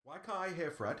can't I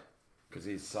hear Fred? Because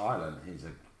he's silent. He's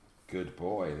a good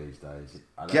boy these days.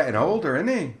 Getting older, isn't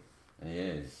he? He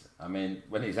is. I mean,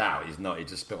 when he's out, he's not. He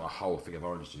just spilled a whole thing of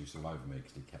orange juice all over me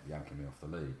because he kept yanking me off the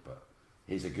lead. But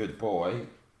he's a good boy,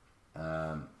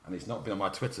 and he's not been on my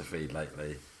Twitter feed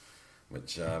lately,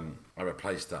 which I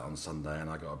replaced that on Sunday, and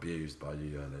I got abused by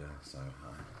you earlier. So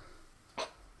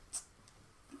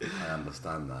I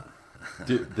understand that.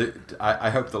 I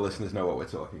hope the listeners know what we're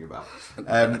talking about.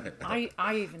 I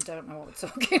even don't know what we're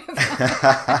talking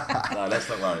about. No, let's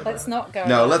not worry about Let's not go.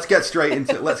 No, let's get straight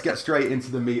into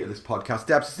the meat of this podcast.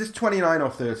 Debs, is this 29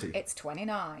 or 30? It's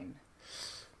 29.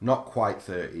 Not quite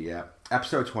 30 yet.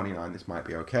 Episode 29. This might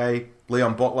be okay.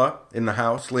 Leon Butler in the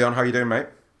house. Leon, how you doing, mate?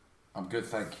 I'm good,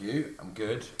 thank you. I'm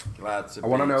good. Glad to. I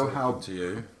want to know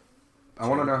I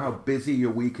want to know how busy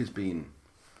your week has been.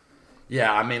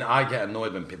 Yeah, I mean, I get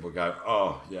annoyed when people go,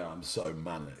 "Oh, yeah, I'm so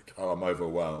manic. Oh, I'm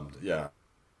overwhelmed." Yeah,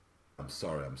 I'm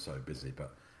sorry, I'm so busy,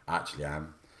 but I actually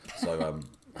am. So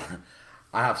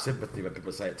I have sympathy when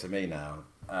people say it to me now.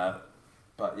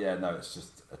 But yeah, no, it's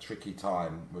just a tricky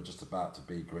time. We're just about to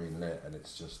be greenlit, and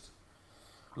it's just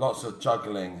lots of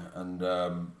juggling, and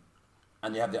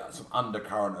you have some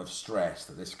undercurrent of stress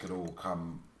that this could all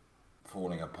come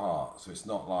falling apart. So it's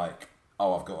not like,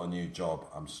 oh, I've got a new job,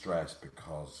 I'm stressed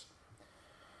because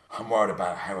I'm worried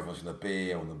about how everyone's going to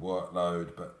be on the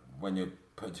workload. But when you're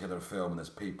putting together a film and there's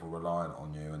people reliant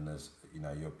on you, and there's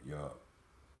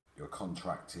you're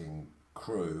contracting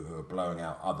crew who are blowing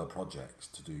out other projects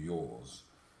to do yours,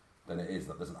 then it is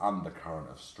that there's an undercurrent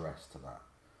of stress to that.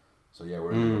 So yeah,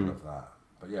 we're in the middle of that.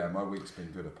 But yeah, my week's been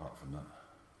good apart from that.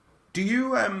 Do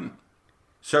you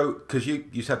so because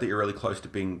you said that you're really close to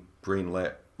being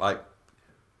greenlit, like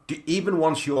even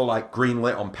once you're like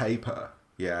greenlit on paper,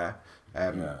 yeah.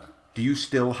 Do you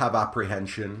still have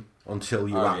apprehension until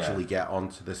you actually get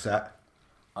onto the set?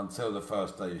 Until the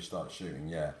first day you start shooting,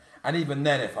 yeah. And even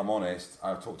then, if I'm honest,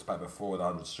 I've talked about before with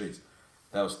 100 Streets,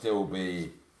 you'll still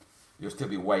be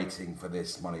waiting for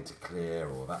this money to clear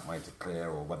or that money to clear,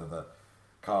 or whether the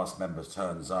cast members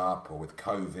turns up, or with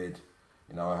COVID.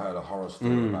 I heard a horror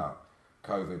story about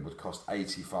COVID would cost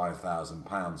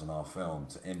 £85,000 on our film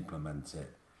to implement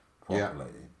it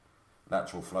properly. Yeah.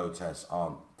 Lateral flow tests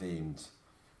aren't deemed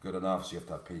good enough, so you have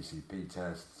to have PCP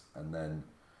tests, and then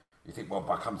you think, well,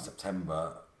 by come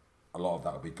September, a lot of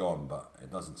that will be gone, but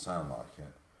it doesn't sound like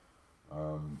it.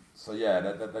 So yeah,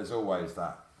 there's always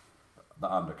that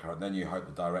undercurrent. Then you hope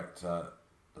the director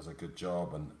does a good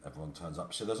job and everyone turns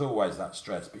up. So there's always that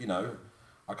stress, but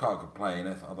I can't complain.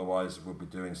 If otherwise, we'll be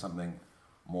doing something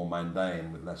more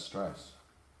mundane with less stress.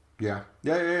 Yeah,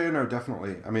 no,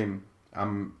 definitely. I mean,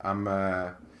 I'm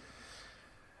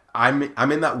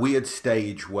in that weird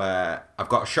stage where I've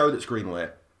got a show that's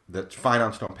greenlit, that's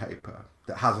financed on paper,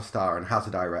 that has a star and has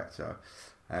a director,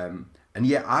 and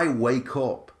yet I wake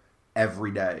up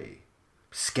every day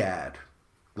scared.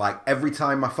 Like every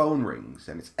time my phone rings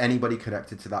and it's anybody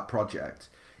connected to that project,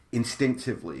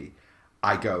 instinctively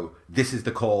I go, this is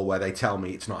the call where they tell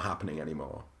me it's not happening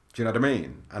anymore. Do you know what I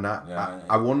mean? And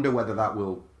I wonder whether that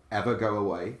will ever go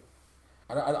away.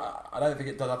 I don't think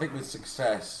it does. I think with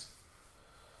success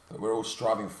that we're all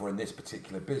striving for in this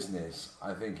particular business,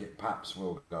 I think it perhaps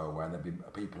will go away, and there'll be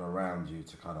people around you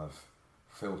to kind of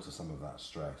filter some of that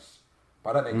stress.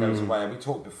 But I don't think it goes away. And we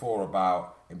talked before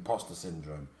about imposter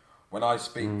syndrome. When I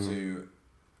speak to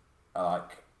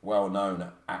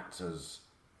well-known actors'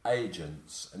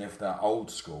 agents, and if they're old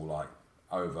school, like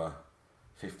over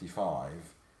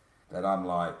 55, then I'm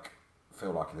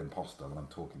feel like an imposter when I'm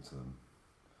talking to them.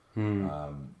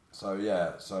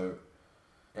 So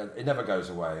it never goes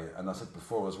away. And I said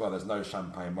before as well, there's no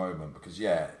champagne moment, because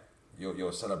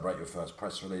you'll celebrate your first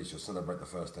press release, you'll celebrate the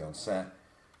first day on set,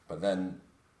 but then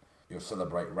you'll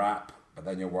celebrate wrap, but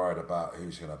then you're worried about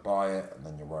who's going to buy it, and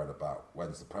then you're worried about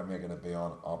when's the premiere going to be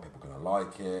on, are people going to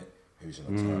like it, who's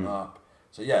going to turn up.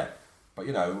 So yeah, but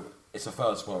it's a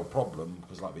first world problem,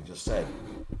 because like we just said,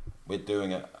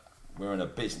 we're in a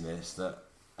business that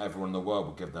everyone in the world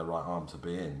would give their right arm to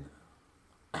be in.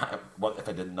 What if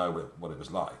they didn't know what it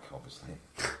was like, obviously.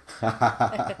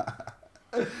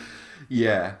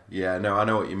 Yeah, no, I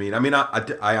know what you mean. I mean,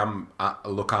 I'm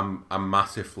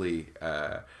massively,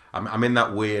 I'm in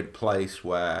that weird place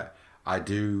where I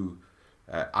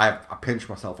pinch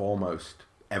myself almost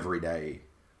every day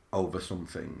over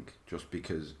something, just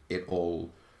because it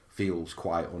all feels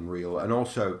quite unreal. And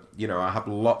also, I have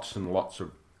lots and lots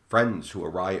of friends who are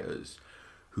writers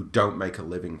who don't make a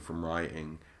living from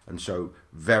writing. And so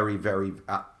very, very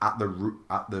at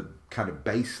the kind of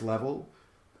base level,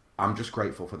 I'm just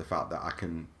grateful for the fact that I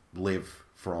can live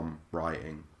from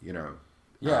writing,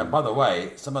 Yeah, and by the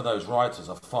way, some of those writers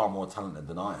are far more talented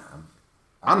than I am.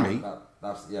 And me.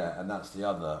 That's the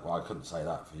other. Well, I couldn't say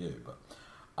that for you, but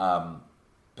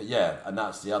yeah, and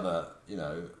that's the other.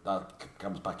 That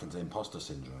comes back into imposter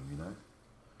syndrome.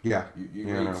 Yeah. You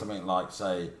read something like,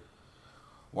 say,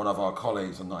 one of our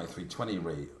colleagues on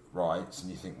 9320 writes,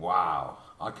 and you think, wow,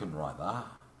 I couldn't write that.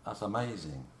 That's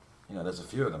amazing. There's a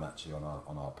few of them actually on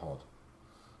our pod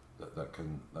that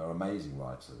are amazing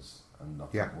writers, and I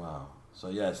think, wow.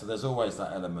 So so there's always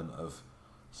that element of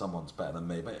someone's better than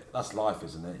me, but that's life,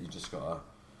 isn't it? You just got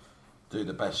to do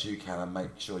the best you can and make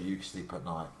sure you sleep at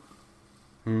night.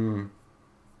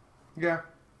 Yeah,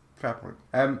 fair point.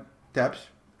 Debs,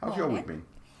 how's your week been?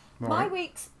 My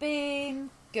week's been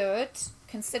good,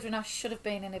 considering I should have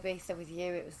been in Ibiza with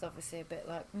you. It was obviously a bit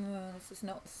like, this is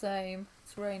not the same.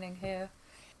 It's raining here.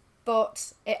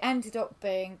 But it ended up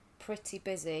being pretty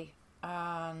busy,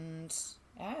 and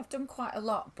I've done quite a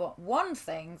lot. But one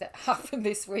thing that happened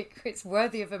this week, it's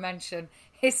worthy of a mention,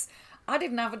 is I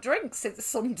didn't have a drink since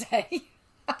Sunday.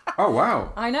 Oh,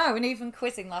 wow. I know, and even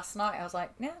quizzing last night, I was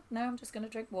like, no, I'm just going to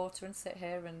drink water and sit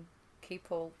here and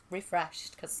keep all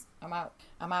refreshed, because I'm out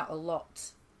a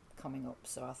lot coming up,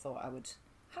 so I thought I would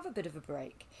have a bit of a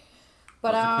break.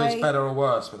 But Was the quiz better or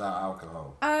worse without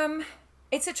alcohol?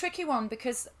 It's a tricky one,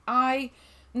 because I'm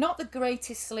not the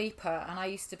greatest sleeper, and I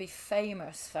used to be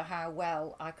famous for how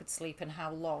well I could sleep and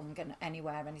how long and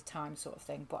anywhere, anytime sort of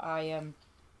thing. But I'm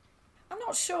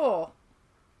not sure.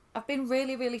 I've been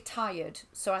really, really tired,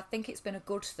 so I think it's been a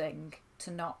good thing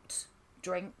to not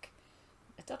drink.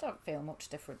 I don't feel much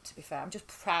different, to be fair. I'm just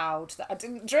proud that I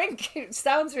didn't drink. It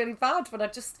sounds really bad,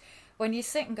 but when you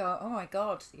sit and go, oh my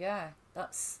God, yeah,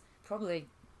 that's probably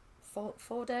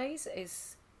 4 days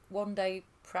is one day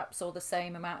perhaps all the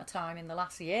same amount of time in the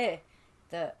last year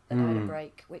that I had a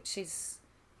break, which is,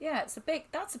 that's a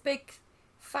big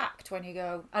fact when you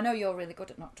go, I know you're really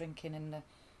good at not drinking in the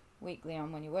weekly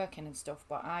on when you're working and stuff,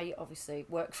 but I obviously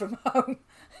work from home.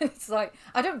 It's like,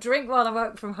 I don't drink while I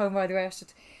work from home, by the way, I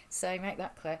should say, make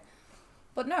that clear.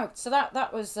 But no, so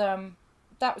that was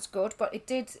good, but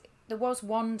there was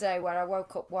one day where I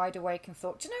woke up wide awake and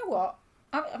thought, do you know what,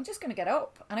 I'm just going to get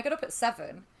up. And I got up at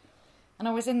 7, and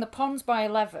I was in the ponds by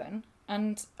 11,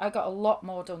 and I got a lot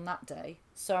more done that day.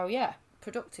 So yeah,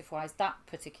 productive wise, that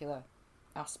particular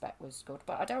aspect was good,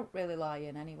 but I don't really lie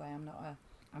in anyway.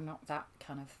 I'm not that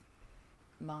kind of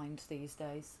mind these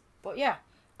days. But yeah,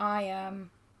 I'd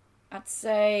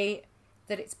say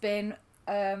that it's been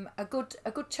a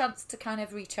good chance to kind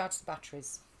of recharge the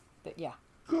batteries. But yeah.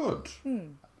 Good.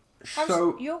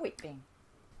 How's your week been?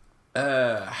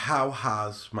 How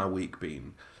has my week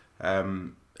been?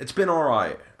 It's been all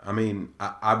right. I mean,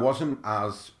 I wasn't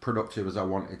as productive as I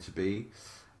wanted to be.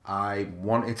 I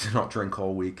wanted to not drink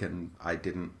all week, and I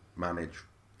didn't manage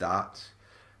that.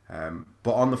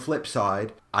 But on the flip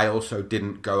side, I also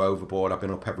didn't go overboard. I've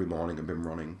been up every morning and been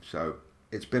running, so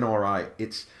it's been all right.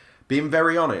 It's being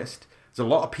very honest. There's a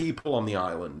lot of people on the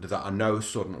island that I know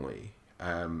suddenly,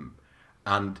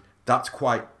 and that's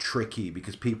quite tricky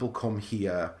because people come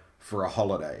here for a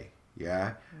holiday,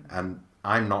 and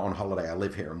I'm not on holiday. I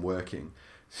live here. I'm working.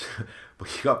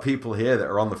 But you got people here that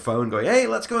are on the phone going, hey,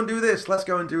 let's go and do this. Let's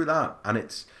go and do that. And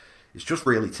it's just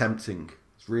really tempting.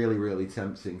 It's really, really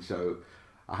tempting. So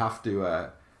I have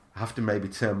to maybe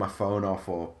turn my phone off,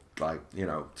 or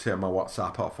turn my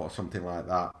WhatsApp off or something like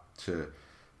that to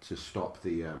stop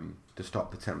the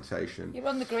temptation. You're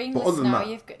on the green list now.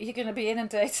 You're going to be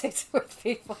inundated with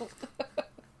people.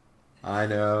 I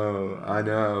know.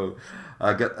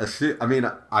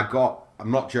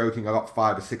 I'm not joking. I got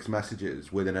 5 or 6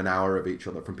 messages within an hour of each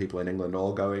other from people in England,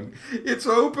 all going, "It's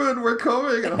open, we're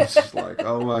coming," and I was just like,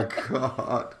 "Oh my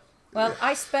God." Well,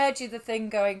 I spared you the thing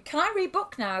going, can I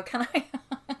rebook now? Can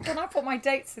I put my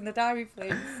dates in the diary,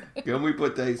 please? Can we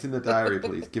put dates in the diary,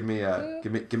 please? Give me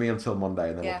until Monday,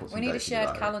 and then we'll put some dates in the diary. We need a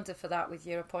shared calendar for that with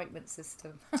your appointment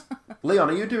system.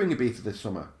 Leon, are you doing Ibiza this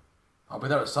summer? I'll be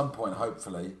there at some point,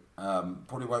 hopefully.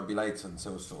 Probably won't be later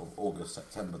until sort of August,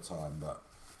 September time, but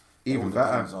even it all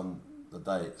better. depends on the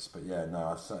dates. But yeah, no,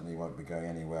 I certainly won't be going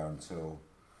anywhere until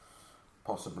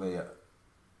possibly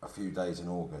a few days in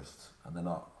August, and then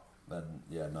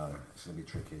it's going to be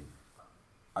tricky.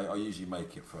 I usually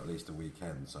make it for at least a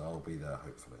weekend, so I'll be there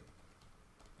hopefully.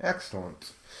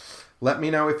 Excellent. Let me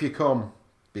know if you come,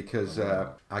 because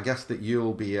I guess that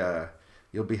you'll be here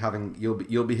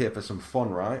for some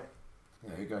fun, right?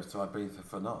 Yeah, who goes to Ibiza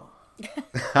for not?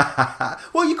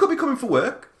 Well, you could be coming for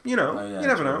work. You know, you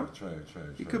never know. True.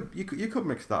 You could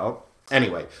mix that up.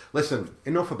 Anyway, listen.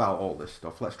 Enough about all this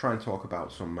stuff. Let's try and talk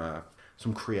about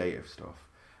some creative stuff.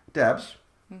 Debs,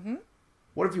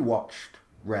 what have you watched,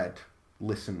 read,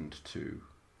 listened to?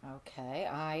 Okay,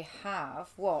 I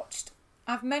have watched.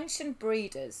 I've mentioned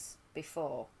Breeders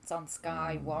before. It's on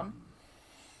Sky One.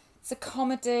 It's a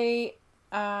comedy,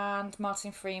 and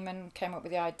Martin Freeman came up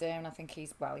with the idea, and I think he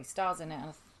stars in it, and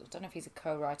I don't know if he's a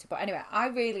co-writer, but anyway, I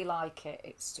really like it.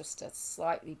 It's just a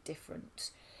slightly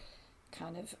different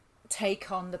kind of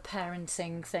take on the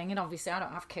parenting thing, and obviously I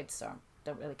don't have kids, so I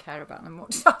don't really care about them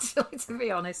much, actually, to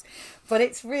be honest. But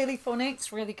it's really funny.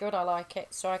 It's really good. I like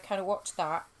it. So I kind of watched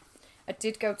that. I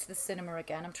did go to the cinema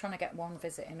again. I'm trying to get one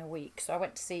visit in a week. So I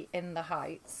went to see In the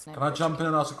Heights. Can I jump in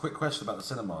and ask a quick question about the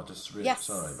cinema? Just really, Yes.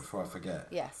 sorry, before I forget.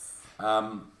 Yes.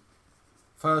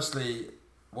 Firstly,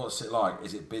 what's it like?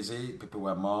 Is it busy? People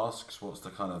wear masks? What's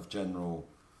the kind of general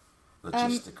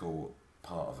logistical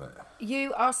part of it?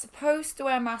 You are supposed to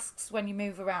wear masks when you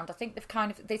move around. I think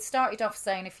they started off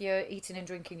saying if you're eating and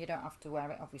drinking, you don't have to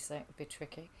wear it. Obviously, it would be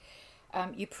tricky.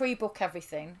 You pre-book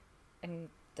everything, and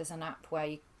there's an app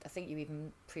where I think you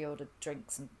even pre-ordered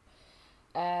drinks.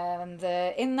 And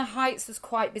In the Heights was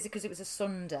quite busy because it was a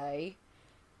Sunday,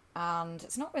 and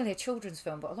it's not really a children's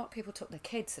film, but a lot of people took their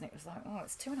kids, and it was like, oh,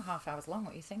 it's 2.5 hours long.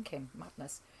 What are you thinking?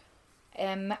 Madness.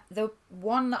 The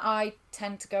one that I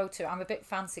tend to go to, I'm a bit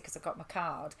fancy because I've got my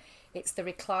card. It's the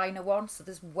recliner one, so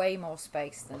there's way more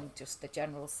space than just the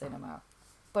general cinema.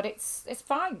 But it's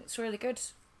fine. It's really good.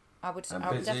 I would Busy.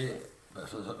 definitely.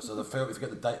 So the film, if you get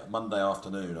the date Monday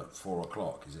afternoon at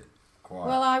 4:00, is it quiet?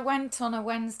 Well, I went on a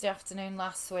Wednesday afternoon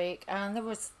last week, and there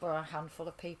was a handful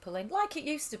of people in, like it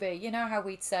used to be. You know how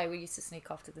we'd say we used to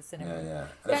sneak off to the cinema. Yeah. And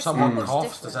Yes, if someone much coughs,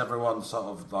 different. does everyone sort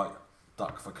of like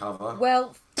duck for cover?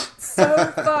 Well,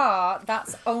 so far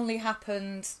that's only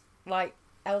happened like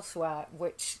elsewhere.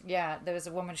 Which there was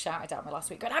a woman shouted at me last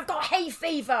week, going, "I've got hay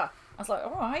fever." I was like,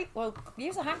 "All right, well,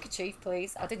 use a handkerchief,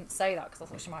 please." I didn't say that because I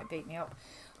thought she might beat me up.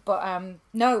 But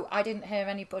no, I didn't hear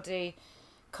anybody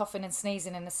coughing and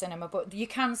sneezing in the cinema. But you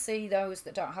can see those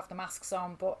that don't have the masks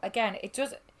on. But again, it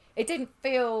didn't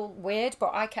feel weird,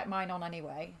 but I kept mine on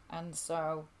anyway. And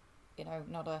so,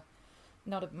 not a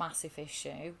massive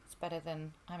issue. It's better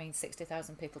than,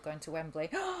 60,000 people going to Wembley.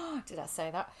 Did I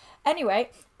say that? Anyway,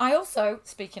 I also,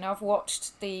 speaking of,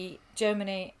 watched the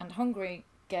Germany and Hungary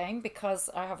game because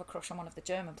I have a crush on one of the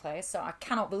German players, so I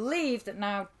cannot believe that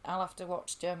now I'll have to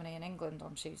watch Germany and England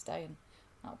on Tuesday, and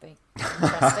that'll be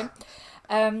interesting.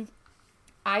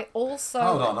 I also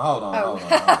Hold on.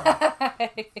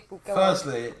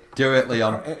 Firstly, Do it,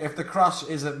 Leon. if the crush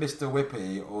isn't Mr.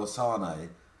 Whippy or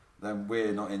Sane, then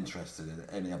we're not interested in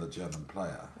any other German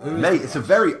player. Mate, it's a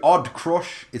very odd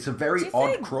crush. It's a very Do you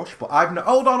odd think? crush. But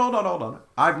hold on.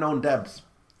 I've known Debs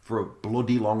for a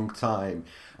bloody long time,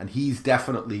 and he's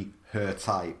definitely her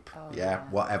type.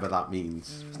 Whatever that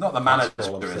means. It's not the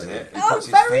manager, is it? He Oh, puts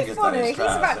his very fingers down funny. his He's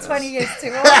about trousers. 20 years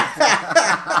too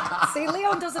old. See,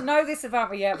 Leon doesn't know this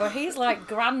about me yet, but he's like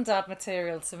granddad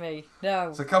material to me.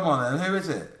 No. So come on then, who is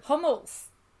it? Hummels.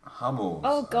 Hummels.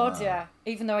 Oh, God, yeah.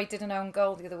 Even though he did an own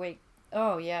goal the other week.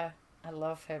 Oh, yeah. I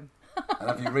love him. And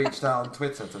have you reached out on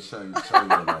Twitter to show your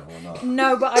love or not?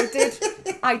 No, but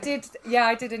I did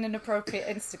an inappropriate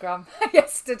Instagram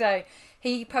yesterday.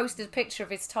 He posted a picture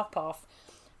of his top off,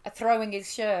 throwing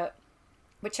his shirt,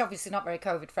 which obviously not very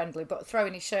COVID friendly, but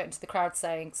throwing his shirt into the crowd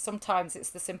saying, sometimes it's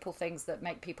the simple things that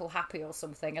make people happy or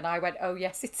something. And I went, oh,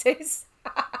 yes, it is.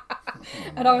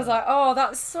 And I was like, oh,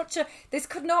 this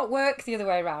could not work the other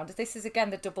way around. This is,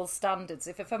 again, the double standards.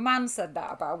 If a man said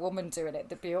that about a woman doing it,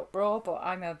 there'd be uproar, but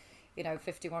I'm a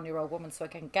 51-year-old woman, so I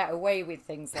can get away with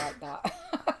things like that.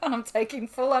 And I'm taking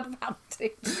full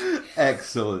advantage.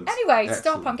 Excellent. Anyway, Excellent.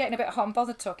 stop. I'm getting a bit hot and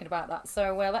bothered talking about that.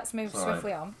 So let's move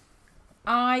swiftly on.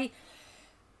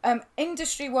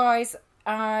 Industry-wise,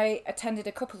 I attended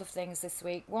a couple of things this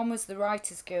week. One was the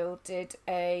Writers Guild did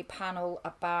a panel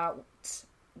about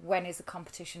when is a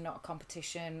competition not a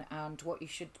competition and what you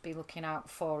should be looking out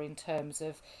for in terms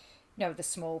of, the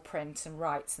small print and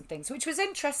rights and things, which was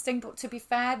interesting. But to be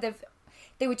fair,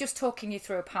 they were just talking you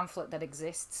through a pamphlet that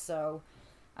exists, so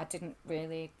I didn't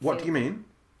really. What do you mean?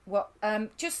 Well,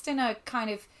 just in a kind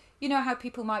of, how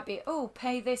people might be,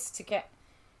 pay this to get,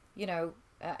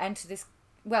 enter this.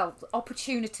 Well,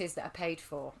 opportunities that are paid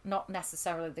for, not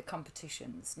necessarily the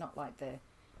competitions, not like the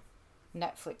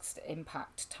Netflix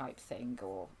impact type thing,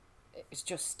 or it's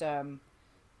just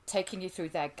taking you through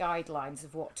their guidelines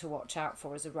of what to watch out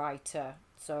for as a writer.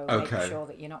 So make sure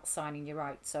that you're not signing your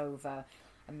rights over,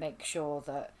 and make sure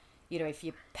that, if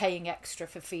you're paying extra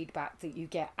for feedback, that you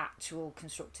get actual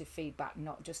constructive feedback,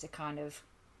 not just a kind of,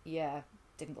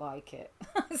 didn't like it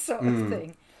sort of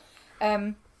thing.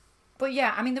 But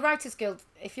yeah, the Writers Guild,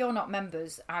 if you're not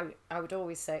members, I would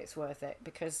always say it's worth it,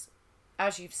 because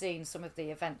as you've seen, some of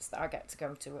the events that I get to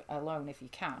go to alone, if you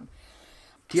can.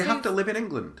 Do you have to live in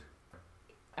England?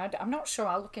 I'm not sure.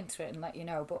 I'll look into it and let you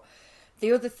know. But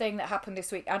the other thing that happened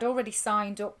this week, I'd already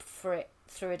signed up for it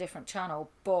through a different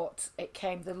channel, but it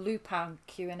came the Lupin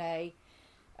Q&A,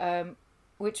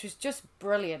 which was just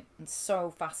brilliant and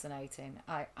so fascinating.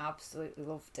 I absolutely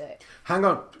loved it. Hang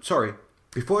on, sorry.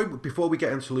 Before we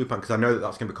get into Lupin, because I know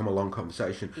that's going to become a long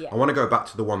conversation, Yeah. I want to go back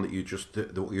to the one that you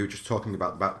were just talking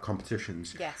about the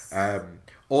competitions. Yes.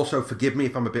 Also, forgive me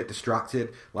if I'm a bit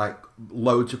distracted. Like,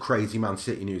 loads of crazy Man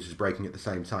City news is breaking at the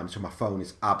same time, so my phone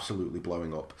is absolutely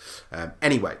blowing up.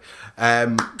 Anyway,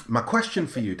 my question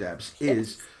for you, Debs,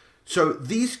 is... So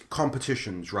these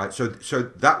competitions, right? So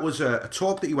that was a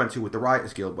talk that you went to with the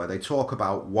Writers Guild where they talk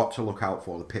about what to look out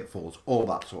for, the pitfalls, all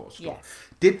that sort of stuff. Yes.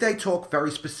 Did they talk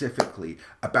very specifically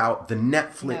about the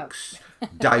Netflix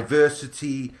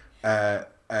diversity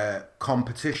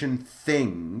competition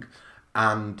thing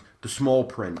and the small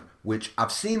print, which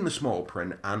I've seen the small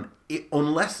print, and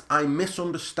unless I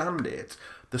misunderstand it,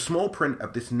 the small print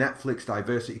of this Netflix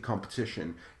diversity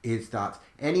competition is that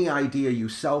any idea you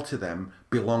sell to them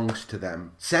belongs to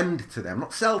them. Send to them,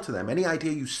 not sell to them. Any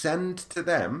idea you send to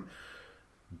them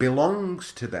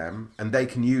belongs to them and they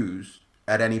can use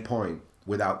at any point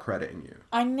without crediting you.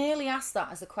 I nearly asked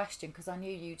that as a question because I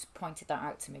knew you'd pointed that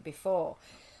out to me before.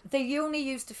 They only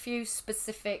used a few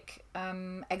specific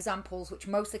examples, which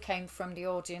mostly came from the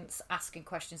audience asking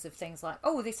questions of things like,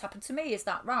 oh, this happened to me, is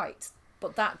that right?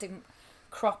 But that didn't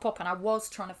crop up, and I was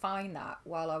trying to find that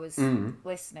while I was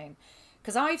listening.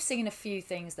 Because I've seen a few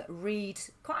things that read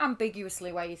quite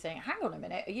ambiguously where you think, hang on a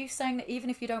minute, are you saying that even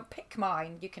if you don't pick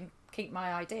mine, you can keep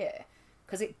my idea?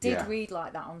 Because it did read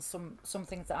like that on some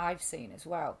things that I've seen as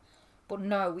well. But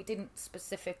no, we didn't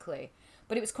specifically.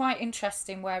 But it was quite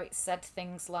interesting where it said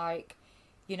things like,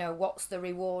 you know, what's the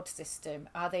reward system?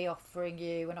 Are they offering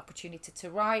you an opportunity to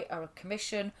write or a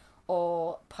commission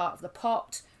or part of the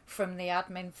pot from the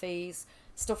admin fees,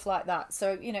 stuff like that?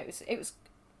 So, you know, it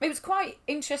was quite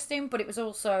interesting, but it was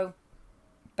also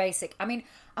basic. I mean,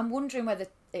 I'm wondering whether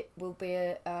it will be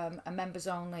a members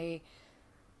only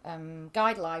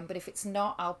guideline, but if it's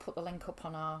not, I'll put the link up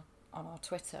on our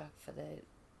Twitter for the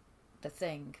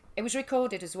thing. It was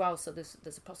recorded as well, so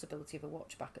there's a possibility of a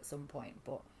watch back at some point.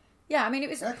 But yeah, I mean,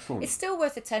 it's still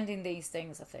worth attending these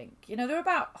things, I think. You know, there are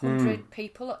about 100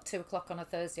 people at 2:00 on a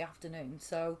Thursday afternoon,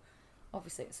 so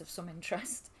obviously it's of some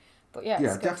interest. But yeah,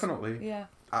 yeah, definitely. Yeah,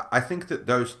 I think that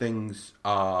those things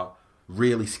are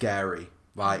really scary.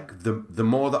 Like the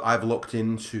more that I've looked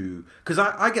into, because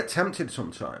I get tempted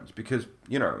sometimes because,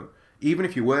 you know, even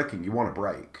if you're working, you want a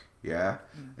break, yeah,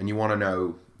 and you want to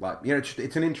know, like, you know,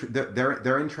 it's an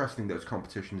they're interesting, those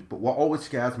competitions. But what always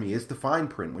scares me is the fine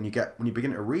print when you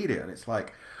begin to read it, and it's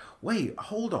like, wait,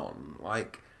 hold on,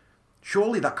 like,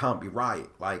 surely that can't be right.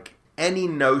 Like, any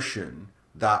notion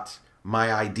that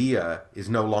my idea is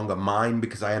no longer mine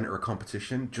because I enter a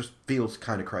competition just feels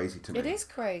kind of crazy to me. It is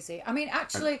crazy. I mean,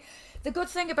 actually, the good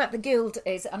thing about the Guild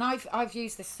is, and I've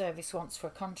used this service once for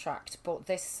a contract, but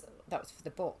that was for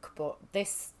the book, but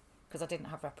this, because I didn't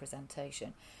have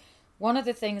representation. One of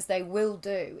the things they will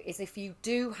do is if you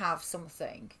do have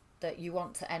something that you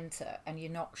want to enter and you're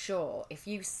not sure, if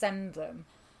you send them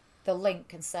the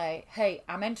link and say, hey,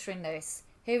 I'm entering this,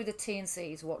 here are the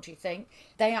T&Cs, what do you think?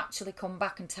 They actually come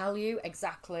back and tell you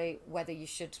exactly whether you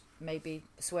should maybe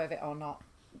swerve it or not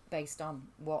based on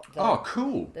what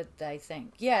cool. that they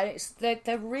think. Yeah,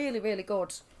 they're really, really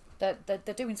good. They're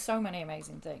doing so many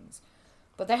amazing things.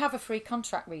 But they have a free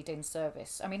contract reading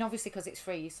service. I mean, obviously, because it's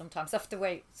free, you sometimes have to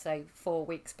wait, say, 4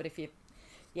 weeks. But if you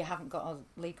haven't got a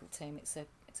legal team, it's a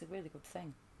really good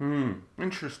thing.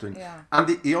 Interesting. Yeah.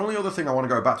 And the only other thing I want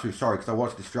to go back to, sorry, because I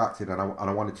was distracted and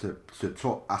I wanted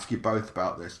to ask you both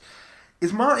about this.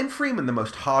 Is Martin Freeman the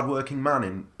most hardworking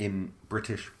man in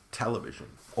British television,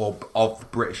 or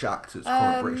of British actors,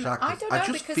 current British actors? I don't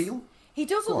know, because he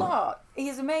does a lot.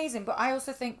 He's amazing, but I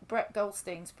also think Brett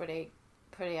Goldstein's pretty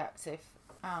active,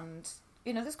 and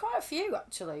you know, there's quite a few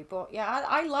actually. But yeah,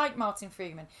 I like Martin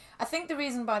Freeman. I think the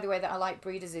reason, by the way, that I like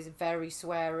Breeders is very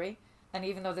sweary. And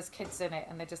even though there's kids in it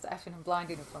and they're just effing and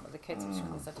blinding in front of the kids, which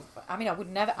I mean,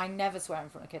 I never swear in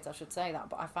front of kids, I should say that,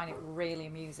 but I find it really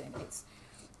amusing. It's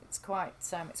quite,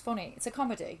 it's funny. It's a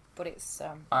comedy, but it's...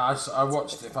 I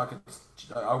watched it,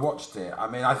 I watched it. I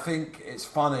mean, I think it's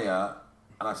funnier,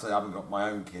 and I say I haven't got my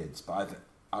own kids, but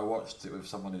I watched it with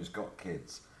someone who's got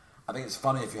kids. I think it's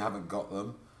funny if you haven't got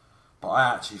them, but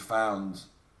I actually found,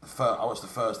 I watched the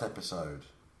first episode,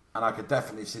 and I could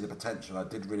definitely see the potential. I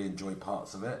did really enjoy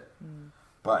parts of it,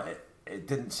 but it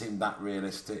didn't seem that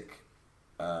realistic.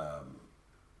 But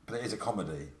it is a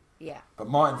comedy. Yeah. But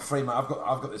Martin Freeman, I've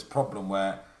got this problem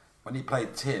where when he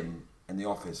played Tim in The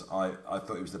Office, I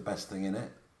thought he was the best thing in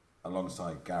it,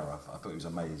 alongside Gareth. I thought he was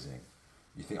amazing.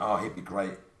 You think, oh, he'd be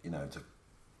great, to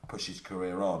push his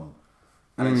career on.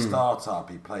 And in Startup,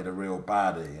 he played a real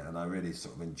baddie, and I really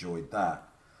sort of enjoyed that.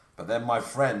 But then my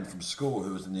friend from school,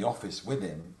 who was in The Office with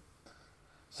him,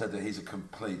 said that he's a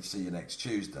complete see you next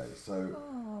Tuesday. So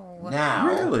now...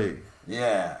 Really?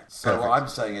 Yeah. So Perfect. what I'm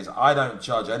saying is I don't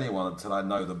judge anyone until I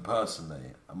know them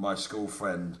personally. And my school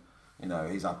friend,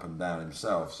 he's up and down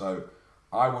himself. So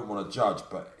I wouldn't want to judge,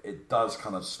 but it does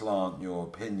kind of slant your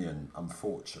opinion,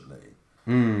 unfortunately.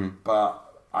 But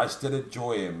I still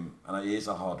enjoy him, and he is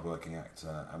a hard-working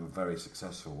actor and a very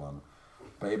successful one.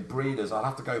 But in Breeders, I'll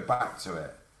have to go back to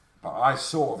it. But I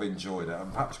sort of enjoyed it,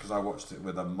 and perhaps because I watched it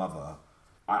with a mother,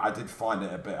 I did find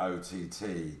it a bit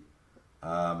OTT.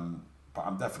 But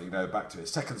I'm definitely going to go back to it.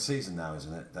 Second season now,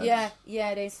 isn't it? Yeah,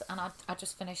 it is. And I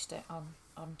just finished it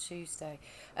on Tuesday.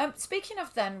 Speaking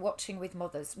of then watching with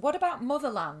mothers, what about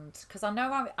Motherland? Because I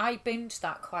know I binged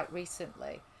that quite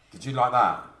recently. Did you like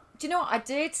that? Do you know what I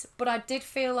did? But I did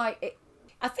feel like it.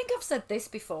 I think I've said this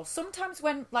before. Sometimes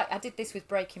when, like, I did this with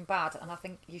Breaking Bad, and I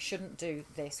think you shouldn't do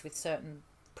this with certain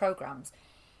programs.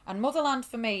 And Motherland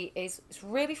for me it's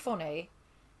really funny,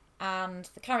 and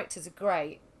the characters are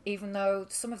great. Even though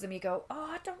some of them you go, oh,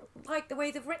 I don't like the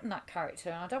way they've written that character,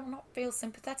 and I don't not feel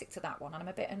sympathetic to that one, and I'm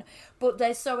a bit, but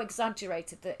they're so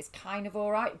exaggerated that it's kind of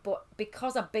all right. But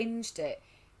because I binged it,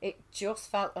 it just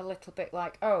felt a little bit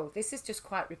like, oh, this is just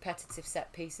quite repetitive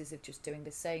set pieces of just doing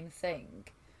the same thing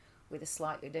with a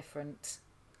slightly different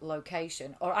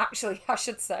location. Or actually, I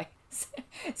should say,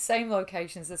 same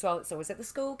locations as well. It's always at the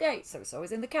school gate, so it's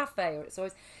always in the cafe, or it's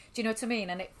always... Do you know what I mean?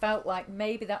 And it felt like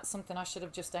maybe that's something I should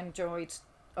have just enjoyed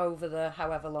over the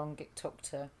however long it took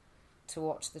to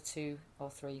watch the 2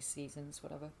 or 3 seasons,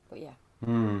 whatever. But yeah,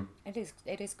 it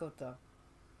is good though.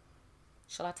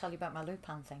 Shall I tell you about my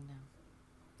Lupin thing now?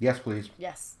 Yes, please.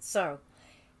 Yes. So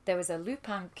there was a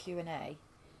Lupin Q&A,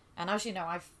 and as you know,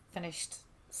 I've finished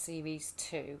series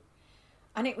 2,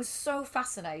 and it was so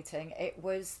fascinating. It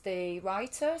was the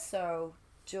writer, so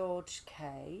George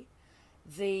Kay,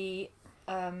 the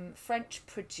French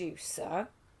producer,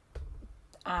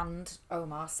 and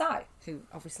Omar Sy, who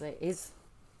obviously is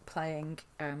playing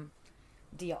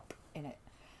Diop in it.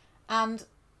 And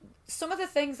some of the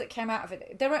things that came out of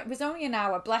it, it was only an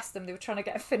hour, bless them, they were trying to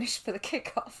get it finished for the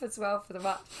kick-off as well for the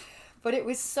match. But it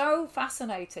was so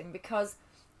fascinating because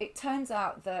it turns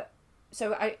out that,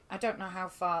 so I don't know how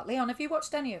far, Leon, have you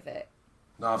watched any of it?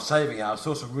 No, I'm saving it. I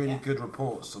saw some really good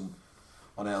reports on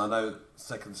it, and I know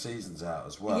second season's out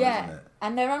as well, isn't it?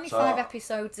 And they're only 5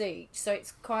 episodes each, so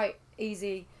it's quite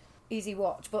easy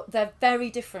watch, but they're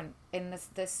very different. In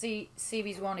the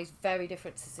series 1 is very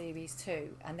different to series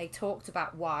 2, and they talked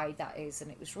about why that is,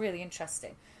 and it was really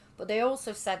interesting. But they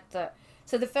also said that,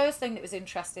 so the first thing that was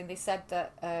interesting, they said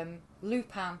that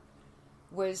Lupin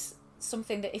was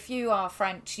something that if you are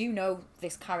French, you know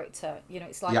this character,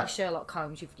 it's like Sherlock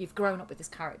Holmes, you've grown up with this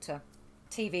character.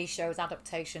 TV shows,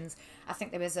 adaptations. I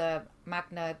think there was a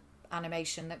Magna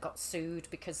Animation that got sued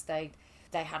because they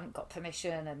hadn't got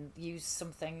permission and used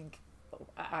something,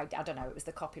 I don't know, it was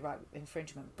the copyright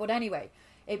infringement. But anyway,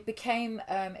 it became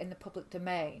in the public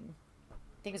domain,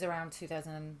 I think it was around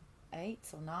 2008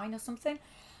 or 9 or something.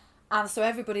 And so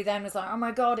everybody then was like, oh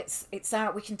my God, it's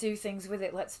out, we can do things with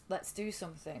it, let's do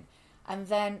something. And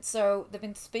then, so they've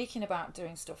been speaking about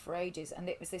doing stuff for ages, and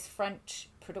it was this French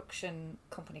production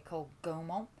company called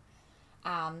Gaumont,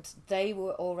 and they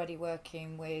were already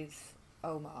working with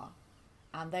Omar,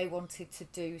 and they wanted to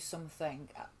do something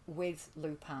with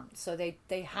Lupin. So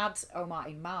they had Omar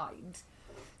in mind,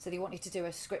 so they wanted to do a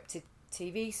scripted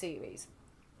TV series.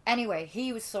 Anyway,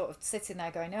 he was sort of sitting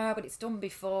there going, oh, but it's done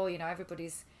before,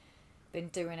 everybody's been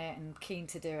doing it and keen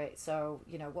to do it, so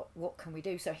what can we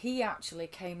do? So he actually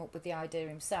came up with the idea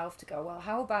himself to go, well,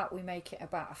 how about we make it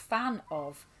about a fan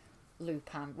of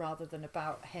Lupin rather than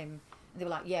about him? And they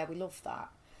were like, yeah, we love that.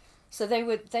 So they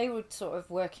were sort of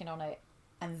working on it,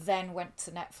 and then went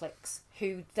to Netflix,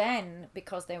 who then,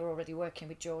 because they were already working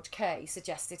with George Kay,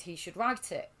 suggested he should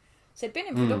write it. So it'd been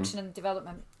in production and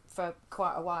development for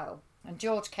quite a while, and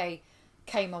George Kay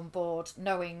came on board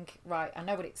knowing, right, I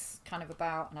know what it's kind of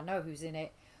about and I know who's in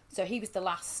it. So he was the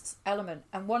last element.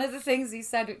 And one of the things he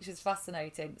said, which is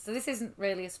fascinating, so this isn't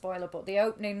really a spoiler, but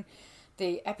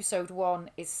the episode 1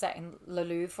 is set in Le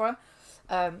Louvre.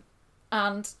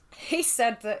 And he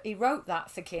said that he wrote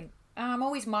that thinking, I'm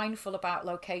always mindful about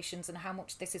locations and how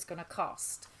much this is going to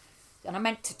cost. And I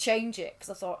meant to change it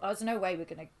because I thought, there's no way we're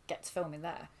going to get to filming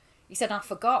there. He said, I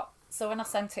forgot So when I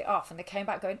sent it off and they came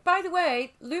back going, by the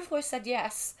way, Louvre said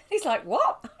yes. He's like,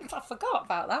 what? I forgot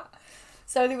about that.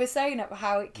 So they were saying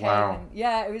how it came. Wow. And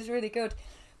yeah, it was really good.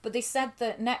 But they said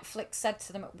that Netflix said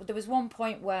to them, there was one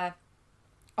point where,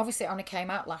 obviously it only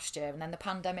came out last year and then the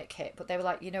pandemic hit, but they were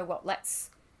like, you know what, let's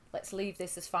leave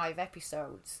this as 5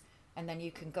 episodes and then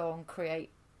you can go and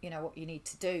create, what you need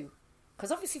to do. Because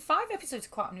obviously 5 episodes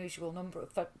is quite an unusual number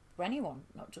for anyone,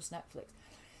 not just Netflix.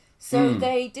 So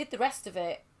they did the rest of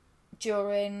it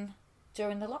during the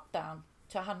lockdown,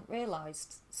 which I hadn't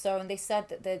realised. So, and they said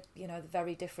that the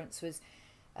very difference was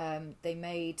they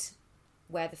made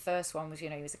where the first one was, he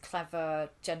was a clever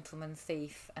gentleman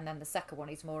thief, and then the second one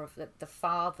is more of the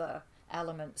father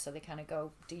element, so they kind of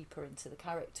go deeper into the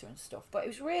character and stuff. But it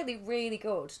was really, really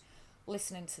good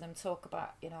listening to them talk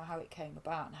about, how it came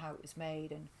about and how it was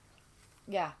made, and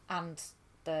and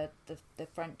the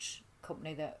French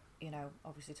company that,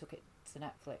 obviously took it to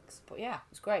Netflix. But yeah, it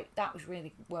was great. That was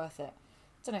really worth it.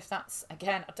 I don't know if that's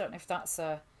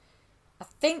I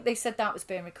think they said that was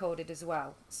being recorded as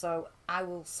well, so I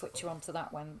will switch you on to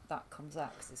that when that comes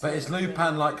out. But is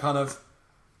Lupin like kind of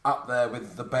up there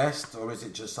with the best, or is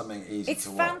it just something easy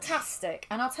to watch? It's fantastic,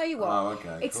 and I'll tell you what. Oh,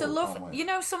 okay. It's cool. a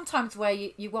love. Sometimes where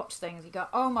you watch things, you go,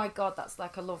 "Oh my God, that's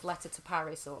like a love letter to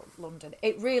Paris or London."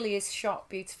 It really is shot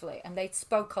beautifully, and they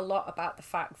spoke a lot about the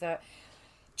fact that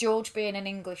George being an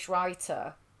English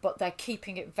writer, but they're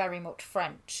keeping it very much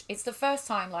French. It's the first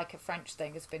time like a French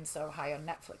thing has been so high on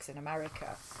Netflix in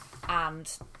America,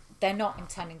 and they're not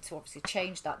intending to obviously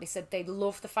change that. They said they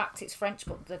love the fact it's French,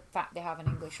 but the fact they have an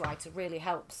English writer really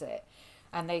helps it.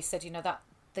 And they said, that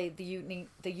the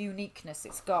uniqueness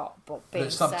it's got, but being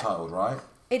it's subtitled, right?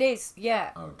 It is, yeah.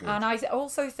 Oh, good. And I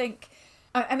also think,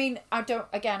 I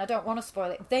don't want to spoil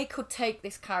it. They could take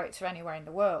this character anywhere in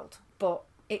the world, but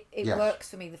it Yes. works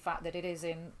for me, the fact that it is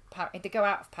in Paris. They go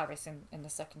out of Paris in the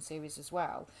second series as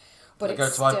well. But They go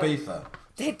to Ibiza.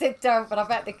 They don't, but I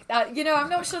bet they. I'm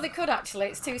not sure they could actually.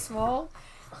 It's too small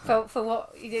for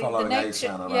what Following the nature.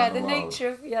 A-Town around Yeah, the the world.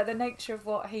 nature. The nature of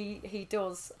what he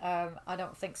does. I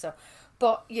don't think so.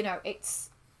 But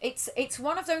it's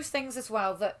one of those things as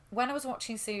well that when I was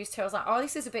watching series 2, I was like, oh,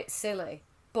 this is a bit silly.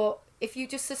 But if you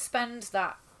just suspend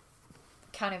that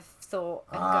kind of thought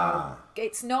and go,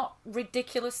 it's not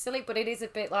ridiculous silly, but it is a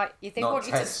bit like you think. Not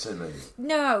test silly.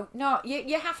 No,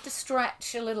 you have to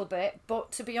stretch a little bit,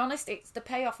 but to be honest, the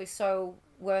payoff is so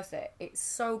worth it. It's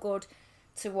so good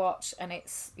to watch, and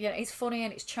it's it's funny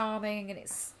and it's charming and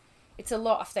it's a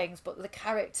lot of things, but the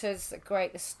characters are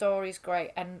great, the story's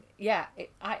great, and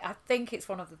I think it's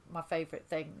one of my favourite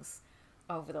things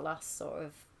over the last sort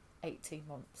of 18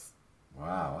 months.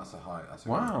 Wow, that's a high. That's a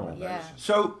Wow. good recommendation. Yeah.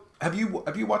 So, have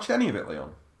you watched any of it,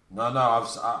 Leon? No,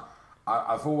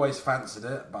 I've always fancied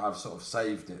it, but I've sort of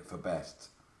saved it for best.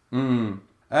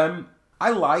 I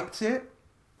liked it.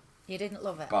 You didn't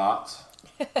love it? But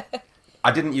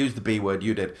I didn't use the B word,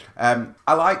 you did.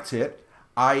 I liked it.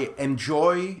 I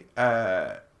enjoy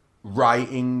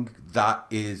writing that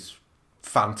is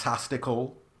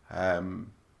fantastical and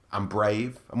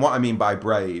brave. And what I mean by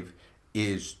brave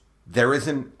is there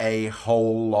isn't a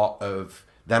whole lot of...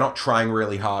 They're not trying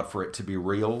really hard for it to be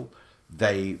real.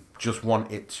 They just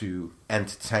want it to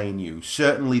entertain you.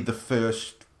 Certainly the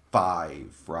first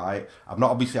 5, right? I've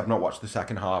not watched the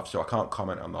second half, so I can't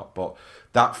comment on that. But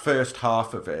that first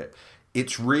half of it,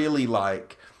 it's really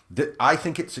like... I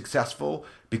think it's successful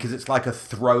because it's like a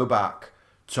throwback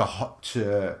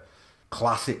to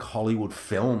classic Hollywood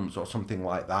films or something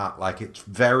like that. Like it's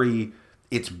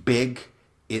big,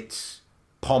 it's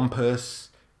pompous,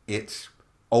 it's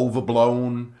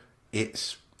overblown,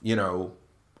 it's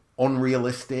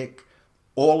unrealistic,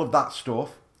 all of that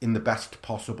stuff in the best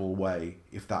possible way,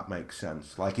 if that makes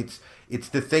sense. Like it's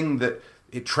the thing that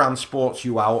it transports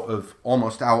you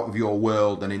almost out of your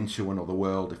world and into another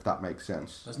world, if that makes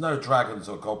sense. there's no dragons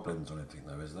or goblins or anything,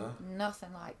 though, is there?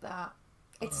 Nothing like that.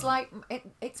 It's like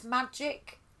it's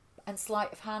magic and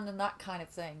sleight of hand and that kind of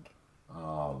thing.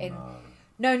 Oh,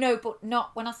 no. No, but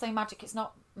not when I say magic. It's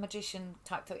not magician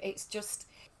type thing. It's just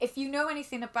if you know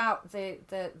anything about the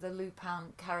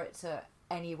Lupin character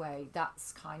anyway,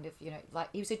 that's kind of like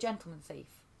he was a gentleman thief,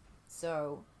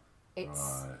 so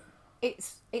it's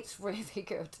it's really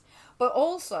good. But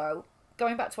also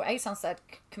going back to what A-Town said,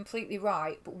 completely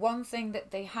right. But one thing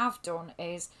that they have done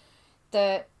is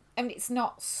it's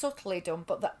not subtly done,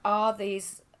 but there are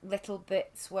these little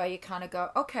bits where you kind of go,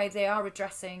 okay, they are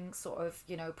addressing sort of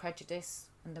prejudice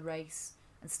and the race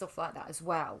and stuff like that as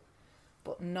well,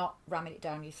 but not ramming it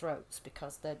down your throats,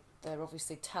 because they're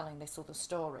obviously telling this other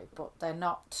story, but they're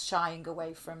not shying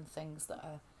away from things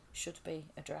that should be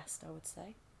addressed, I would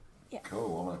say. Yeah.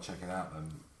 Cool, I'm going to check it out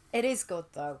then. It is good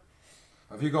though.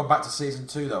 Have you gone back to season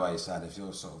 2 though, Asad? If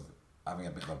you're sort of having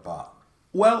a bit of a butt.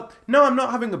 Well, no, I'm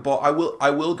not having a but. I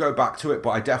will go back to it,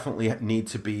 but I definitely need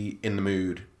to be in the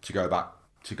mood to go back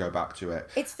to it.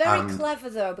 It's very clever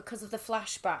though because of the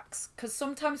flashbacks. Because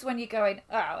sometimes when you're going,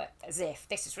 oh, as if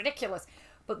this is ridiculous,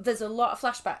 but there's a lot of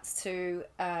flashbacks to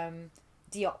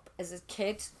Diop as a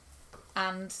kid,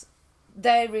 and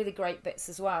they're really great bits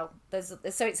as well.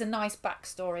 So it's a nice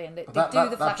backstory, and they do the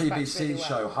flashbacks that BBC really well.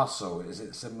 show Hustle, is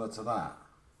it similar to that?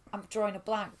 I'm drawing a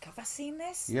blank. Have I seen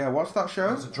this? Yeah, what's that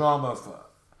show? It's a drama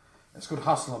it's called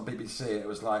Hustle on BBC. It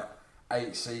was like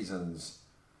 8 seasons.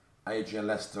 Adrian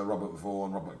Lester, Robert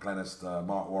Vaughan, Robert Glenister,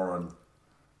 Mark Warren.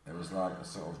 It was like a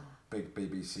sort of big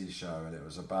BBC show, and it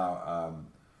was about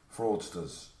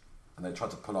fraudsters, and they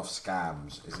tried to pull off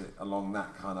scams. Is it along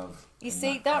that kind of... You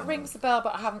see, that rings the bell,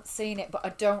 but I haven't seen it, but I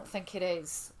don't think it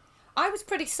is. I was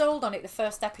pretty sold on it the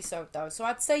first episode, though, so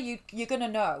I'd say you're going to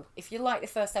know. If you like the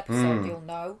first episode, you'll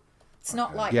know. It's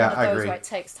not like one of those where it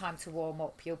takes time to warm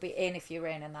up. You'll be in if you're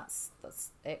in, and that's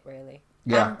it, really.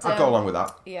 Yeah, I'd go along with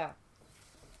that. Yeah.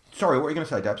 Sorry, what were you going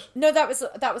to say, Debs? No, that was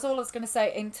all I was going to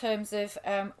say in terms of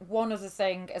one other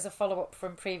thing as a follow-up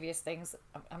from previous things.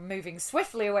 I'm moving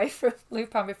swiftly away from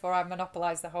Lupin before I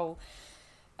monopolise the whole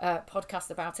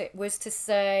podcast about it, was to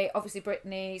say, obviously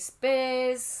Britney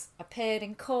Spears appeared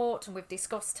in court and we've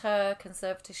discussed her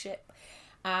conservatorship.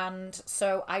 And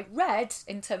so I read,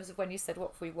 in terms of when you said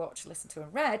what we watched, listened to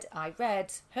and read, I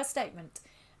read her statement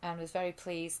and was very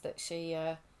pleased that she...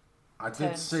 I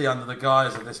did see, under the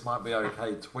guise of this might be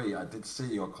okay tweet, I did see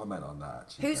your comment on that.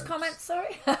 Actually, Whose Debs. comment,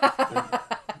 sorry?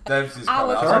 Debs'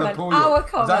 Our comment. comment. Our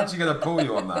comment. I was actually going to pull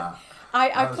you on that.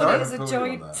 I put it as a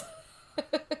joint.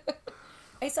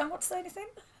 Hey, Sam, want to say anything?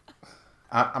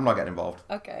 I'm not getting involved.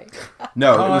 Okay.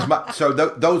 No, it was my... So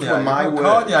those were my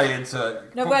words. Kanye into...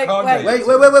 No, Wait,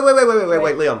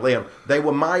 Leon. They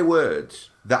were my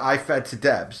words that I fed to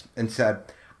Debs and said,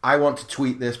 I want to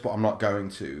tweet this, but I'm not going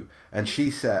to. And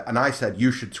she said, and I said,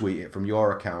 you should tweet it from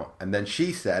your account. And then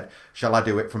she said, shall I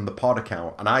do it from the pod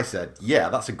account? And I said, yeah,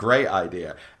 that's a great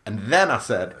idea. And then I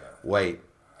said, wait,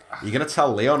 are you going to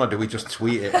tell Leon, or do we just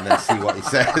tweet it and then see what he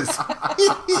says?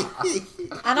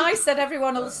 And I said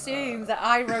everyone will assume that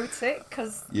I wrote it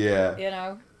because, yeah. you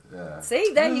know. Yeah.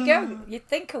 See, there you go. You'd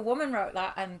think a woman wrote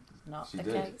that, and not She the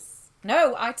did. case.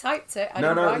 No, I typed it. I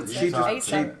didn't write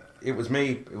it. It was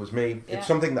me. Yeah. It's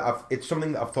something that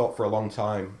I've thought for a long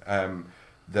time.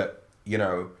 That, you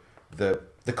know, the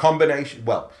combination.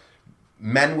 Well,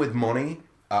 men with money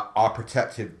are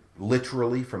protected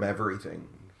literally from everything.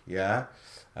 Yeah,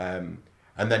 and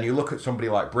then you look at somebody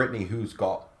like Britney, who's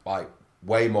got like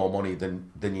way more money than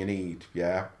you need.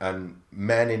 Yeah, and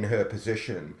men in her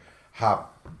position have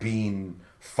been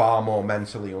far more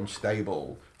mentally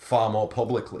unstable, far more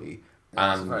publicly.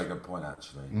 That's a very good point,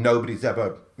 actually. Nobody's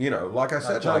ever, you know, like I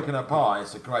said... Joking apart,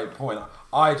 it's a great point.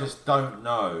 I just don't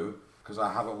know, because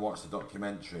I haven't watched the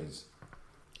documentaries,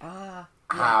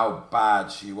 how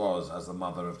bad she was as the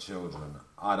mother of children.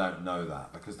 I don't know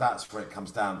that, because that's where it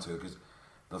comes down to, because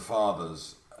the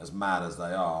fathers, as mad as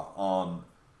they are, aren't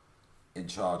in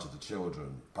charge of the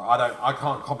children. But I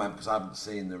can't comment because I haven't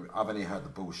seen I've only heard the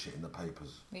bullshit in the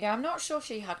papers. Yeah, I'm not sure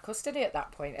she had custody at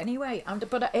that point. Anyway,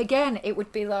 but again, it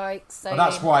would be like saying. But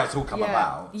that's why it's all come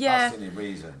about. Yeah, that's the only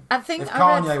reason. I think if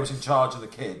Kanye was in charge of the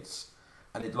kids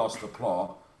and he'd lost the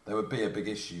plot, there would be a big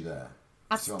issue there.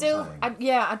 I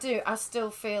do. I still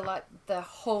feel like the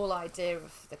whole idea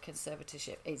of the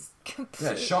conservatorship is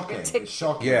completely shocking. ridiculous. It's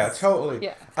shocking. Yeah, totally.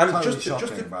 Yeah. And totally just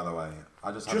shocking, to, by the way.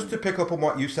 just to pick up on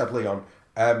what you said, Leon,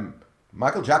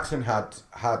 Michael Jackson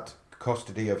had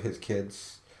custody of his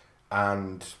kids,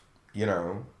 and you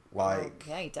know, like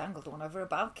he dangled one over a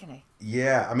balcony.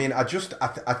 Yeah, I mean, I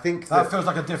think that feels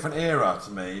like a different era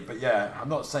to me. But yeah, I'm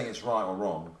not saying it's right or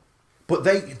wrong. But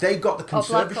they got the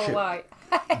conservatorship. Black or white.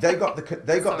 they got the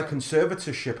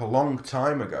conservatorship a long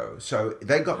time ago. So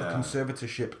they got the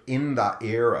conservatorship in that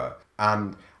era,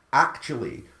 and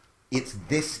actually, it's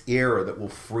this era that will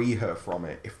free her from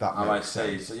it. If that makes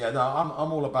sense. So yeah, no,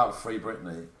 I'm all about Free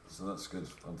Britney. So that's good.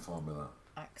 I'm fine with that.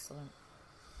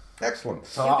 Excellent.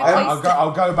 So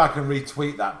I'll go back and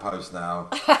retweet that post now.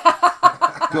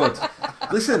 Good.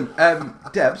 Listen,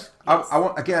 Debs, yes. I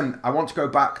want to go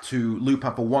back to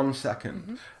Lupin for 1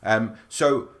 second. Mm-hmm.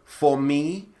 So for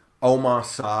me, Omar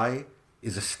Sy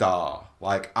is a star.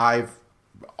 Like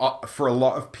for a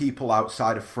lot of people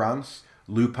outside of France,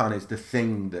 Lupin is the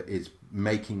thing that is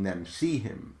making them see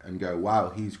him and go, wow,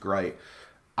 he's great.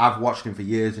 I've watched him for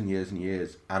years and years and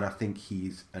years, and I think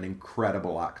he's an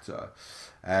incredible actor.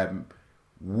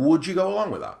 Would you go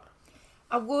along with that?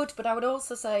 I would, but I would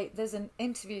also say there's an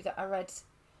interview that I read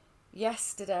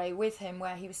yesterday with him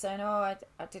where he was saying, I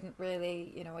didn't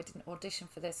really, I didn't audition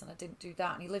for this and I didn't do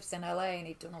that. And he lives in LA and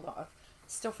he'd done a lot of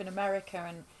stuff in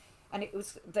America. And it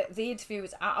was, the interview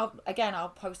was,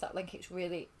 I'll post that link. It's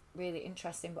really, really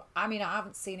interesting. But I mean, I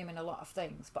haven't seen him in a lot of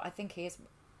things, but I think he is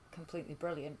completely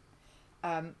brilliant.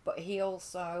 But he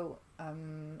also,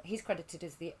 he's credited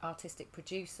as the artistic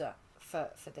producer for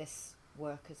this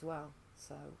work as well.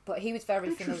 So, but he was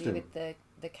very familiar with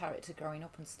the character growing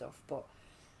up and stuff. But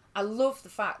I love the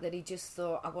fact that he just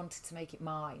thought, I wanted to make it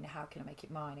mine. How can I make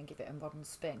it mine and give it a modern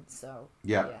spin? So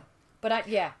yeah. But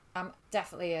I'm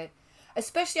definitely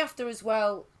especially after as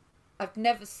well. I've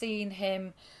never seen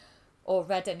him or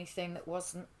read anything that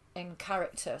wasn't in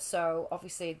character. So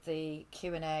obviously the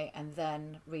Q&A and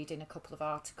then reading a couple of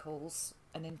articles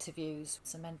and interviews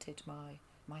cemented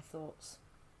my thoughts.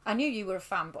 I knew you were a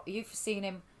fan, but you've seen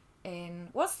him in,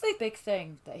 what's the big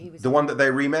thing that he was the in? one that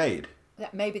they remade?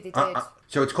 That maybe they did.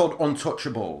 So it's called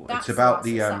Untouchable. It's about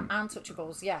the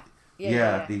Untouchables, yeah.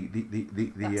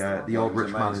 The old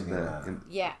rich man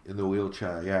in the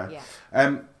wheelchair,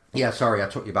 sorry, I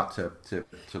took you back to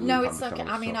no, it's okay.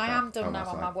 I mean, I am done now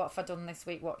on my what have I done this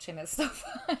week watching and stuff.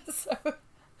 So.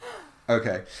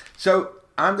 Okay, so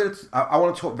I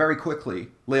want to talk very quickly,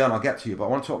 Leon, I'll get to you, but I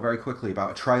want to talk very quickly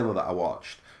about a trailer that I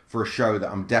watched for a show that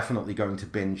I'm definitely going to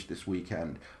binge this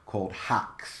weekend called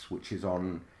Hacks, which is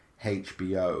on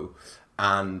HBO,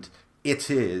 and it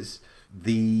is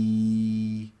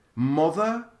the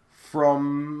mother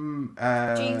from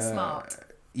Jean Smart.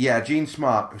 Yeah, Jean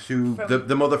Smart,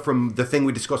 the mother from the thing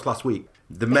we discussed last week,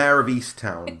 the Mayor of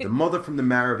Easttown, the mother from the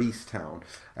Mayor of Easttown.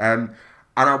 And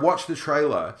I watched the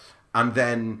trailer, and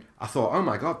then I thought, oh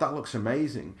my God, that looks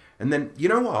amazing. And then, you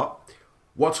know what?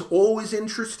 What's always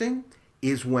interesting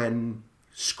is when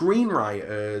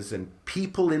screenwriters and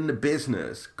people in the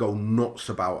business go nuts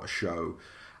about a show.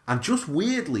 And just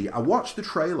weirdly, I watched the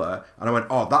trailer and I went,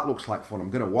 oh, that looks like fun. I'm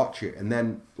going to watch it. And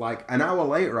then like an hour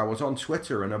later, I was on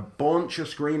Twitter and a bunch of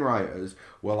screenwriters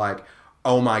were like,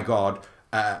 oh my God,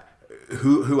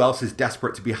 who else is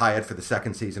desperate to be hired for the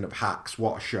second season of Hacks?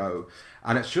 What a show.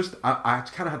 And it's just, I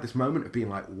kind of had this moment of being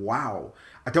like, wow,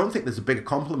 I don't think there's a bigger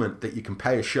compliment that you can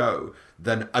pay a show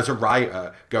than as a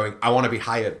writer going, I want to be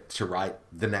hired to write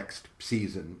the next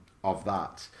season of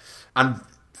that. And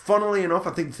funnily enough,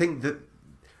 I think that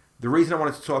the reason I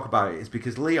wanted to talk about it is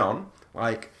because Leon,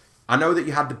 like, I know that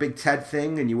you had the big Ted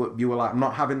thing and you were like, I'm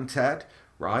not having Ted,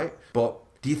 right? But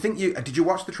do you think did you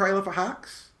watch the trailer for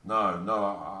Hacks? No,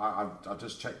 I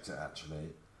just checked it actually.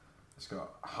 It's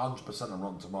got 100% on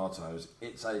Rotten Tomatoes.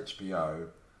 It's HBO,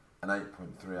 an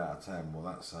 8.3 out of 10. Well,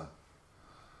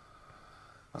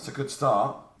 that's a good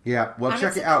start. Yeah, well, and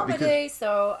check it out comedy, because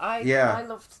so I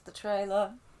loved the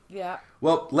trailer. Yeah.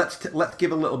 Well, let's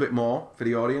give a little bit more for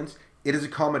the audience. It is a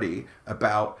comedy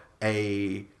about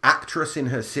a actress in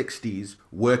her 60s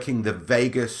working the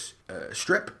Vegas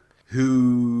Strip,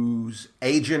 whose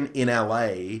agent in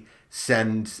LA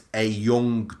sends a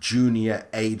young junior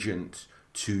agent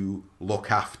to look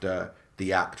after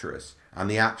the actress, and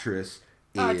the actress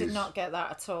is. I did not get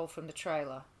that at all from the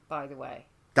trailer, by the way.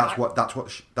 That's what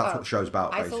the show's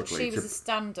about. I basically, thought she was a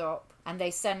stand-up, and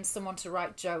they send someone to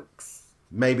write jokes.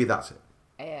 Maybe that's it.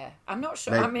 Yeah, I'm not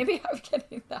sure. Maybe I'm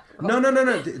getting that No.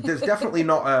 wrong. There's definitely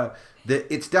not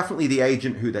it's definitely the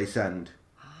agent who they send.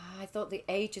 I thought the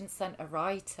agent sent a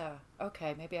writer.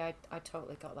 Okay, maybe I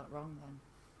totally got that wrong then.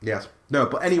 Yes. No,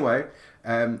 but anyway,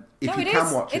 if you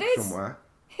can watch it somewhere.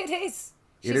 It is.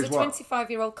 She's a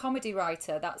 25-year-old comedy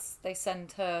writer. They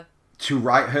send her to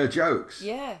write her jokes.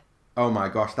 Yeah. Oh my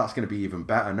gosh, that's going to be even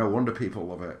better. No wonder people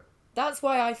love it. That's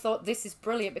why I thought this is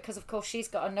brilliant, because of course she's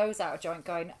got a nose out of joint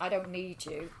going, I don't need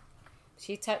you.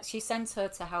 She sends her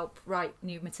to help write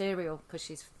new material because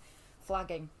she's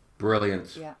flagging.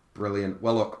 Brilliant. Yeah. Brilliant.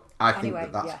 Well, look, I think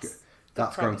that's yes. good.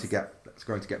 That's going to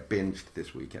get binged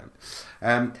this weekend.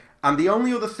 And the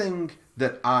only other thing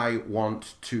that I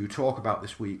want to talk about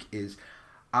this week is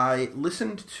I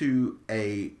listened to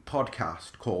a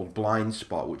podcast called Blind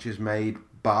Spot, which is made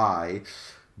by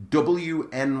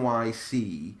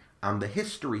WNYC and the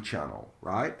History Channel,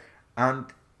 right? And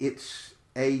it's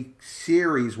a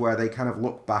series where they kind of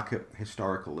look back at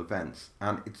historical events.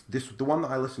 And the one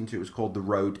that I listened to is called The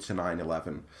Road to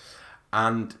 9/11.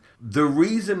 And the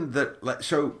reason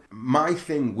so my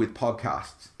thing with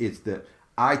podcasts is that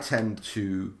I tend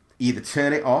to either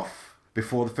turn it off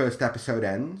before the first episode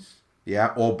ends,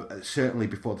 or certainly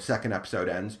before the second episode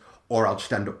ends, or I'll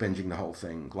just end up binging the whole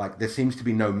thing. Like, there seems to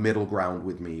be no middle ground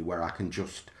with me where I can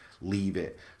just leave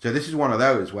it. So this is one of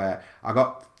those where I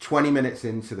got 20 minutes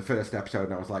into the first episode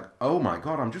and I was like, oh my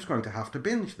God, I'm just going to have to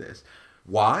binge this.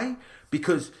 Why?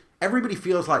 Because everybody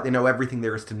feels like they know everything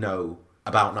there is to know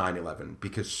about 9/11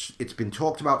 because it's been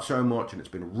talked about so much and it's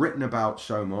been written about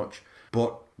so much.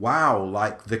 But wow,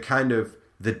 like the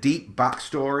deep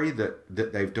backstory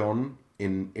that they've done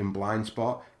in Blind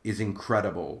Spot is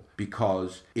incredible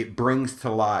because it brings to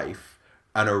life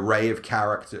an array of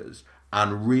characters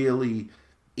and really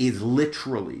is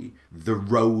literally the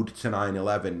road to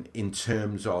 9/11 in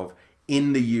terms of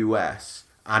in the US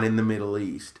and in the Middle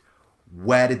East.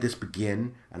 Where did this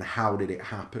begin and how did it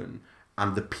happen?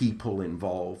 And the people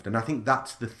involved. And I think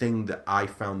that's the thing that I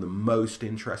found the most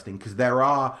interesting because there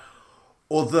are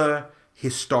other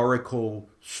historical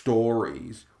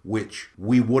stories which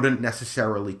we wouldn't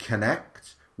necessarily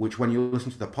connect, which when you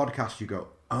listen to the podcast, you go,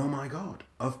 oh my God,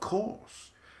 of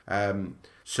course.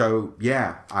 So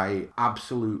yeah, I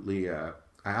absolutely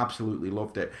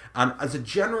loved it. And as a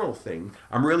general thing,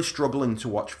 I'm really struggling to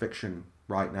watch fiction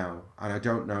right now. And I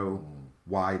don't know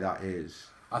why that is.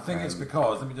 I think it's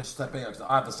because, let me just step in, because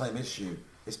I have the same issue.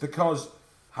 It's because,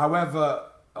 however,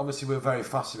 obviously we're very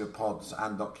fussy with pods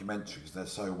and documentaries. They're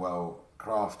so well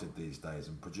crafted these days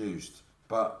and produced.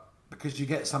 But because you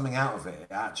get something out of it,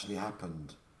 it actually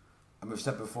happened. And we've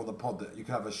said before in the pod that you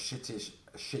can have a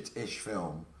shit-ish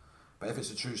film, but if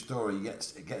it's a true story,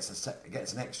 it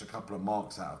gets an extra couple of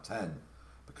marks out of 10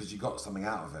 because you got something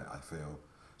out of it, I feel.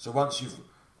 So once you've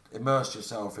immersed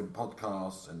yourself in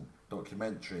podcasts and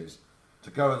documentaries, to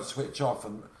go and switch off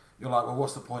and you're like, well,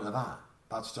 what's the point of that?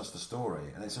 That's just a story.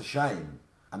 And it's a shame.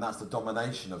 And that's the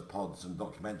domination of pods and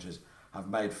documentaries have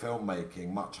made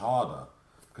filmmaking much harder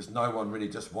because no one really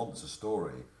just wants a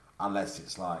story unless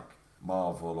it's like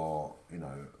Marvel or, you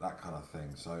know, that kind of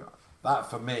thing. So that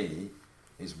for me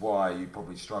is why you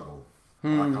probably struggle.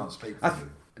 I can't speak for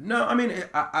you. No, I mean,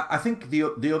 I think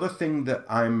the other thing that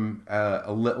I'm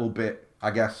a little bit, I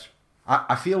guess,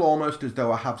 I feel almost as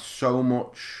though I have so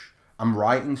much... I'm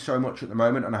writing so much at the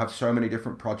moment and I have so many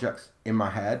different projects in my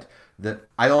head that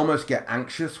I almost get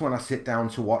anxious when I sit down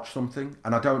to watch something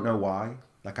and I don't know why.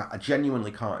 Like, I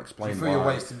genuinely can't explain why. You're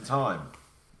wasting time.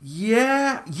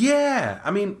 Yeah. I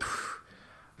mean...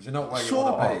 Because you're not where you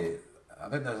want to be. I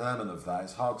think there's an element of that.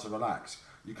 It's hard to relax.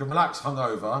 You can relax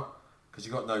hungover because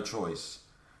you've got no choice.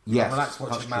 You can relax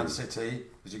watching Man City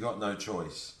because you've got no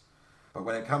choice. But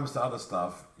when it comes to other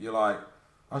stuff, you're like,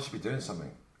 I should be doing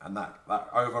something. And that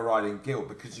overriding guilt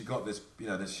because you've got this, you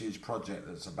know, this huge project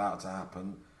that's about to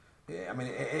happen.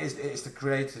 It's the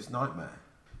creative's nightmare.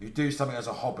 You do something as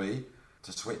a hobby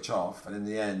to switch off, and in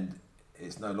the end,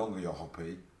 it's no longer your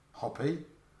hobby.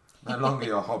 No longer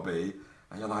your hobby,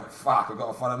 and you're like, fuck, I've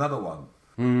got to find another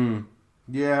one.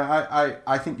 Yeah,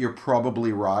 I think you're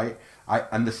probably right.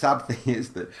 And the sad thing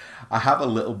is that I have a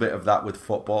little bit of that with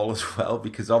football as well,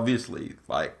 because obviously,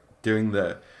 like, doing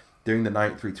the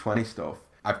 9320 stuff,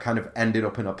 I've kind of ended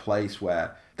up in a place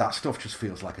where that stuff just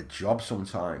feels like a job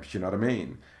sometimes. Do you know what I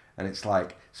mean? And it's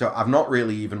like, so I've not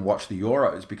really even watched the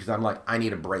Euros because I'm like, I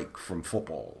need a break from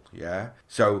football. Yeah.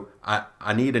 So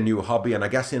I need a new hobby. And I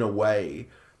guess in a way,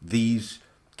 these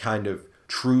kind of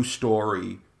true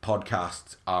story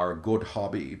podcasts are a good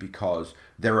hobby because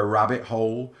they're a rabbit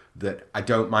hole that I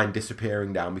don't mind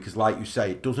disappearing down because, like you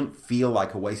say, it doesn't feel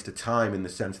like a waste of time in the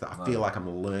sense that I feel like I'm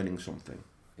learning something.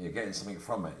 You're getting something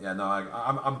from it. Yeah, no,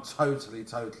 I'm totally.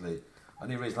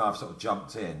 Only reason I've sort of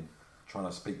jumped in, trying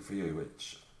to speak for you,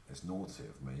 which is naughty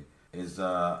of me, is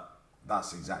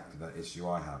that's exactly the issue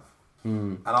I have.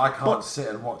 And I can't sit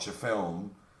and watch a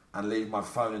film and leave my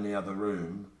phone in the other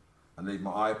room, and leave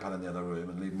my iPad in the other room,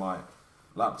 and leave my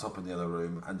laptop in the other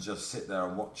room, and just sit there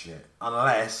and watch it,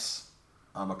 unless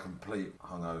I'm a complete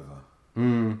hungover.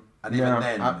 And even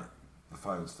then, the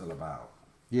phone's still about.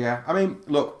 Yeah, I mean,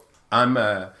 look.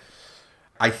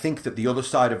 I think that the other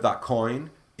side of that coin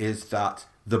is that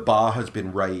the bar has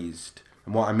been raised.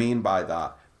 And what I mean by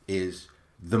that is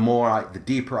the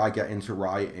deeper I get into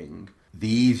writing, the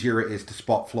easier it is to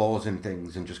spot flaws in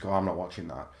things and just go, I'm not watching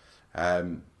that.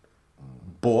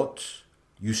 But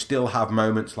you still have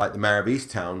moments like The Mayor of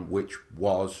Easttown, which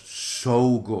was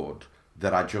so good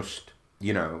that I just,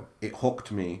 you know, it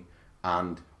hooked me.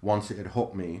 And once it had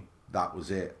hooked me, that was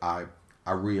it. I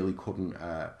really couldn't.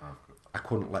 I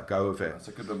couldn't let go of it. That's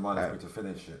a good reminder for me to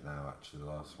finish it now. Actually, the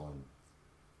last one.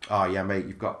 Oh yeah, mate,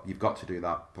 you've got to do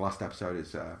that. The last episode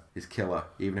is killer.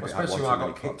 Even if especially when I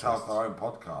got kicked off our own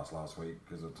podcast last week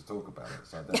because to talk about it.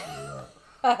 So definitely.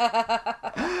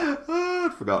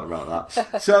 I'd forgotten about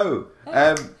that. So,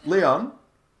 Leon,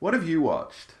 what have you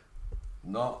watched?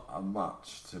 Not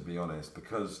much, to be honest,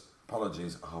 because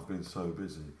apologies, I've been so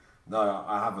busy. No,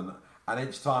 I haven't. And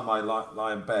each time I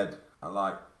lie in bed at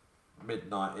like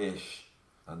midnight-ish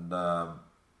and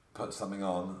put something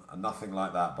on, and nothing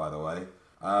like that, by the way,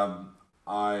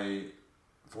 I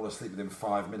fall asleep within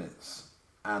 5 minutes.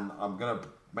 And I'm going to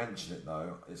mention it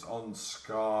though. It's on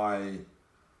Sky.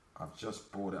 I've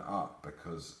just brought it up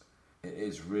because it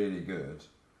is really good.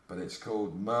 But it's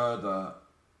called Murder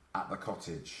at the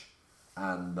Cottage.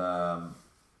 And an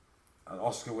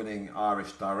Oscar-winning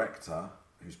Irish director,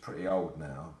 who's pretty old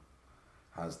now,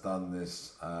 has done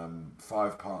this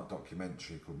 5-part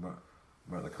documentary called Murder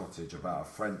at the Cottage about a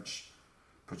French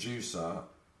producer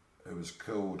who was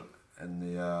killed in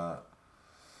the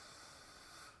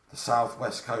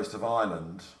southwest coast of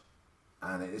Ireland,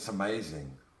 and it's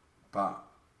amazing. But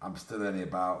I'm still only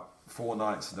about 4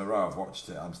 nights in a row I've watched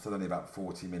it. I'm still only about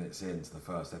 40 minutes into the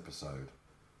first episode.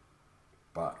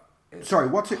 But it's Sorry,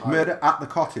 what's it? Murder at the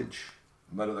Cottage?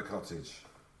 Murder at the Cottage.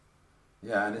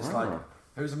 Yeah, and it's like,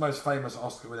 who's the most famous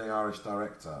Oscar-winning Irish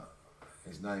director?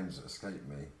 His name's escaped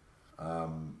me.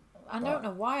 I don't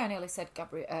know why I nearly said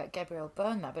Gabriel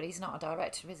Byrne there, but he's not a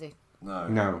director, is he?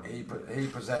 No. He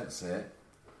presents it,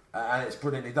 and it's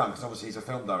brilliantly done, because obviously he's a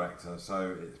film director,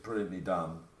 so it's brilliantly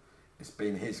done. It's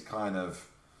been his kind of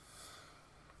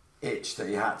itch that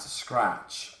he had to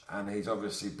scratch, and he's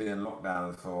obviously been in lockdown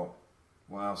and thought,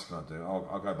 what else can I do?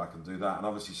 I'll go back and do that. And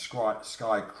obviously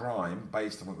Sky Crime,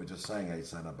 based on what we were just saying,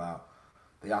 Aitan, about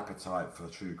the appetite for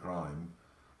true crime,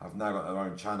 have now got their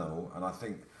own channel, and I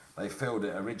think they filled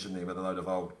it originally with a load of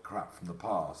old crap from the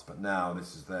past, but now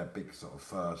this is their big sort of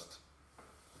first,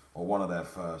 or one of their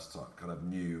first kind of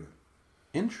new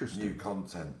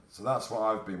content. So that's what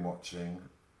I've been watching,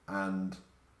 and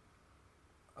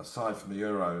aside from the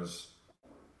Euros,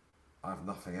 I have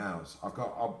nothing else.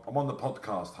 I'm on the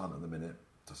podcast hunt at the minute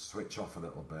to switch off a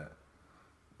little bit.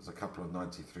 There's a couple of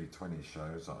 9320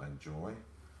 shows that I enjoy.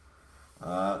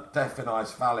 Death in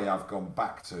Ice Valley I've gone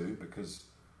back to because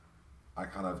I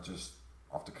kind of just,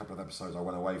 after a couple of episodes, I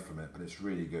went away from it, but it's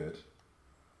really good.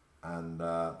 And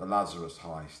the Lazarus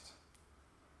Heist.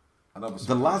 And obviously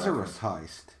The Lazarus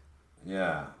Heist?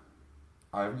 Yeah.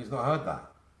 You've not heard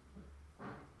that?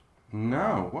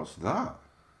 No, what's that?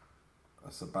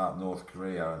 That's about North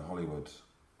Korea and Hollywood.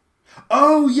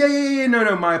 Oh yeah.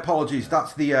 No, my apologies.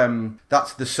 That's the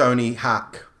Sony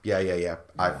hack. Yeah.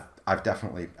 I've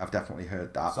definitely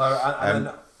heard that. So and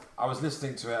then I was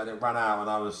listening to it and it ran out and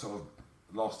I was sort of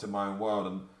lost in my own world,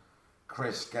 and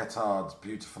Chris Gethard's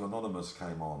Beautiful Anonymous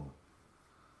came on,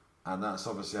 and that's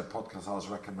obviously a podcast I was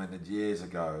recommended years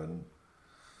ago, and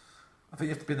I think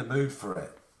you have to be in the mood for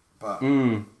it, but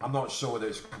I'm not sure whether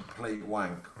it's complete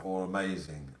wank or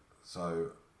amazing.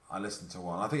 So I listened to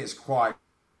one. I think it's quite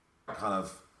kind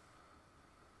of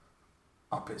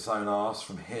up its own arse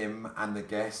from him and the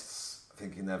guests,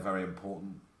 thinking they're very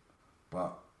important.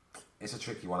 But it's a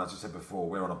tricky one. As I said before,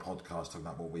 we're on a podcast talking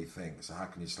about what we think. So how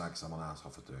can you slag someone else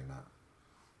off for doing that?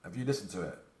 Have you listened to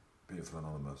it, Beautiful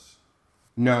Anonymous?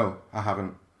 No, I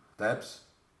haven't. Debs?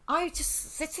 I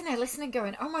just sitting there listening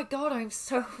going, oh my God, I'm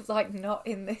so not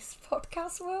in this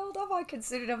podcast world. Have I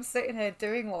considered I'm sitting here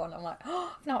doing one? I'm like,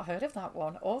 oh, I've not heard of that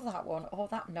one or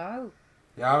that. No.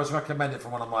 Yeah, I was recommended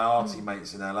from one of my arty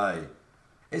mates in LA.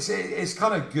 It's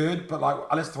kind of good, but like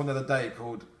I listened to one the other day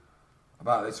called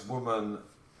about this woman,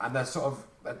 and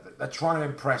they're trying to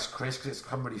impress Chris because it's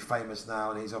become really famous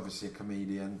now, and he's obviously a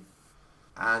comedian.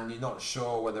 And you're not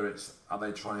sure whether are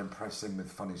they trying to impress him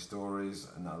with funny stories,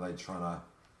 and are they trying to...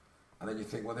 And then you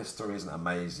think, well, this story isn't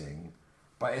amazing,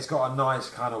 but it's got a nice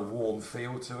kind of warm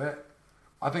feel to it.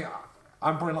 I think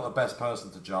I'm probably not the best person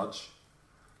to judge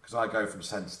because I go from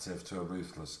sensitive to a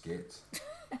ruthless git.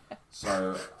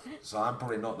 so I'm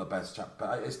probably not the best chap,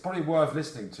 but it's probably worth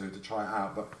listening to try it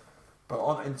out.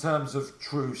 But in terms of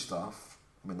true stuff,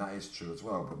 I mean that is true as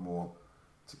well, but more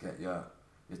to get your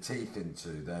teeth into,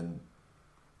 then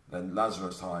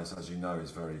Lazarus Heist, as you know,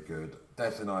 is very good.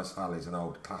 Death in Ice Valley is an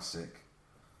old classic.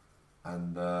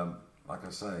 And like I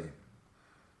say,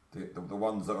 the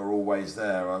ones that are always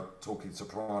there are Talking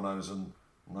Sopranos and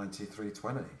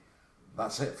 9320.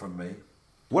 That's it from me.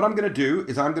 What I'm going to do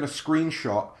is I'm going to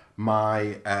screenshot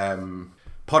my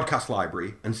podcast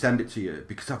library and send it to you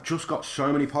because I've just got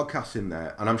so many podcasts in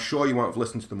there, and I'm sure you won't have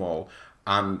listened to them all.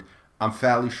 And I'm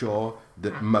fairly sure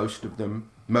that most of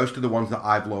the ones that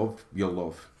I've loved, you'll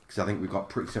love, because I think we've got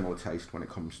pretty similar taste when it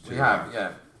comes to... We have,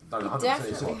 yeah.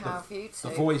 Definitely have, you too.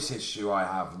 The voice issue I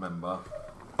have, remember?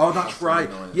 Oh, that's right.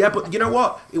 Yeah, but you know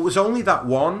what? It was only that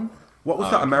one. What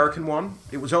was that American one?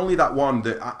 It was only that one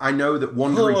that I know that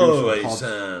Wondery Hello,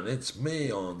 Sam. It's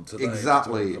me on today.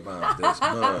 Exactly. To talk about this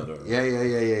murder. Yeah.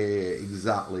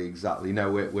 Exactly.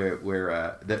 No,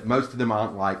 we're that most of them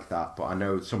aren't like that, but I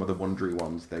know some of the Wondery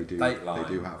ones they do. They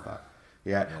do have that.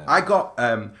 Yeah. I got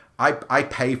I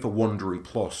pay for Wondery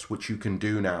Plus, which you can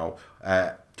do now.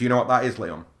 Do you know what that is,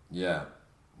 Leon? Yeah,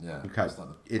 yeah. Okay. It's like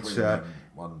It's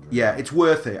Wondering. yeah, it's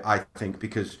worth it, I think,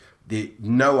 because the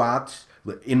no ads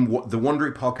in the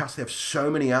Wondery podcast, they have so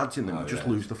many ads in them, you just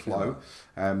lose the flow.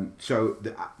 So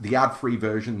the ad-free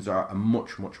versions are a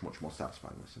much more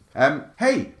satisfying listen.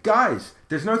 Hey guys,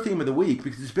 there's no theme of the week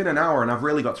because it's been an hour and I've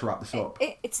really got to wrap this up.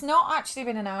 It's not actually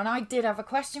been an hour, and I did have a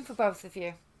question for both of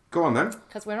you. Go on then.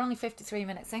 Because we're only 53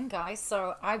 minutes in, guys,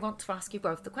 so I want to ask you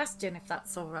both the question, if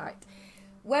that's all right.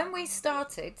 When we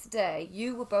started today,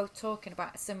 you were both talking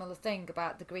about a similar thing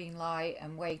about the green light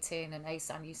and waiting, and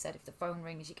Asan, you said if the phone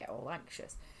rings, you get all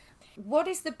anxious. What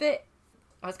is the bit,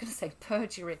 I was going to say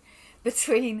perjury,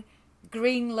 between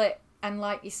greenlit and,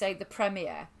 like you say, the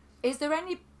premiere? Is there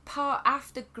any part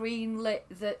after greenlit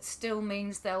that still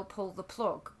means they'll pull the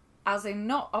plug? As in,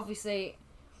 not obviously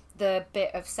the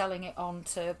bit of selling it on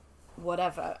to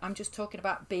whatever. I'm just talking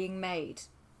about being made.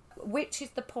 Which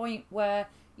is the point where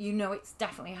you know it's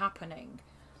definitely happening?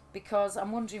 Because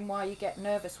I'm wondering why you get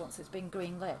nervous once it's been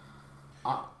greenlit.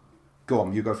 Go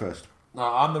on, you go first. No,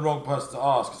 I'm the wrong person to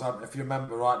ask, because if you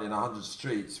remember rightly, in 100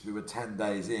 Streets, we were 10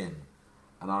 days in,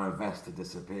 and our investor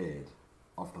disappeared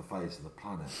off the face of the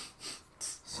planet.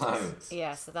 So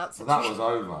Yeah, so that was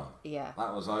over. Yeah.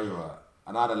 That was over.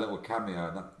 And I had a little cameo,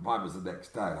 and mine was the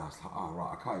next day, and I was like, oh,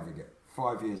 right, I can't even get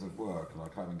 5 years of work, and I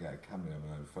can't even get a cameo in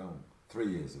my own film. 3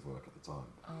 years of work at the time.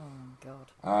 Oh,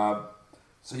 God.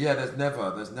 So yeah, there's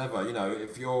never, you know,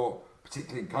 if you're,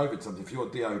 particularly in COVID times, if your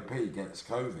DOP gets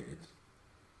COVID,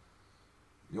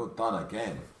 you're done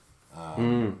again.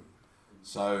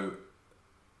 So,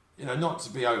 you know, not to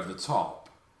be over the top,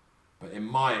 but in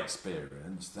my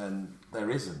experience, then there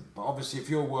isn't. But obviously, if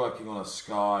you're working on a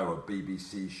Sky or a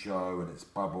BBC show and it's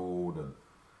bubbled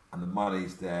and the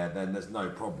money's there, then there's no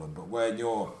problem. But when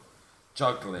you're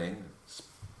juggling,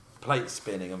 plate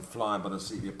spinning and flying by the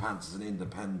seat of your pants as an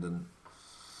independent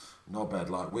knobhead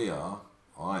like we are,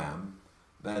 I am,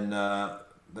 then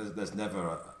there's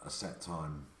never a set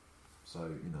time. So,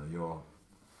 you know,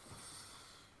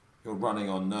 you're running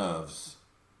on nerves.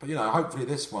 But, you know, hopefully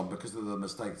this one, because of the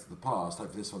mistakes of the past,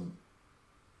 hopefully this one,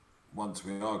 once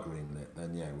we are greenlit,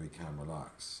 then yeah, we can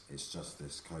relax. It's just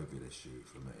this COVID issue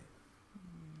for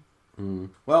me.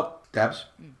 Well, Debs,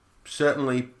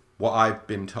 certainly what I've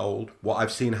been told, what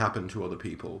I've seen happen to other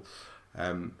people,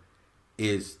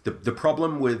 is the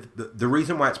problem with the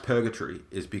reason why it's purgatory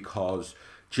is because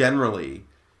generally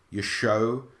your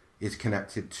show is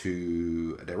connected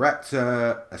to a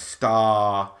director, a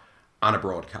star, and a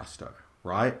broadcaster,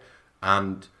 right?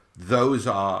 And those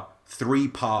are three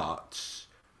parts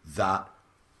that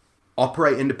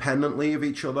operate independently of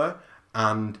each other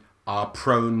and are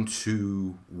prone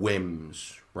to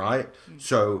whims, right?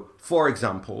 So, for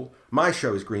example, my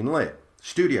show is greenlit.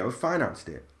 Studio have financed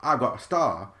it. I've got a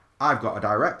star. I've got a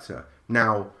director.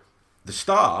 Now, the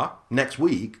star next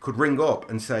week could ring up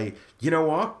and say, you know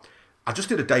what? I just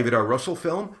did a David O. Russell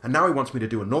film, and now he wants me to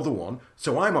do another one,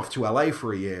 so I'm off to LA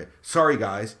for a year. Sorry,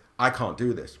 guys, I can't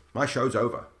do this. My show's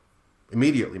over.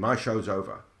 Immediately, my show's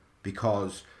over.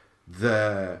 Because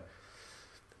you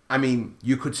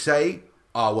could say,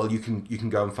 oh, well, you can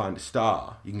go and find a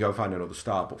star. You can go and find another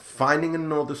star. But finding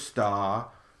another star,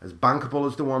 as bankable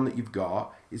as the one that you've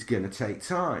got, is going to take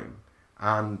time.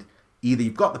 And either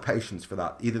you've got the patience for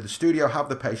that, either the studio have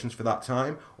the patience for that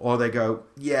time, or they go,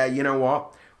 yeah, you know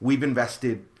what? We've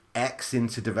invested X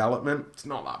into development. It's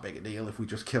not that big a deal if we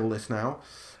just kill this now.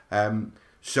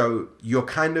 So you're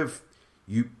kind of,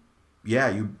 you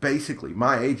basically,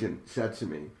 my agent said to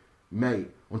me, mate,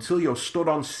 until you're stood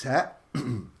on set,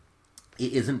 it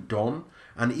isn't done.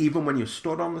 And even when you're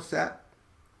stood on the set,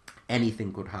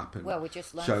 anything could happen. Well, we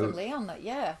just learned from Leon that,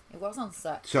 yeah, it was on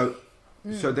set. So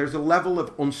there's a level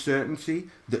of uncertainty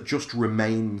that just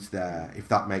remains there, if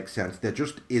that makes sense. There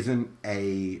just isn't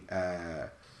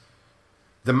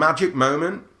the magic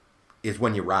moment is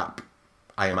when you wrap,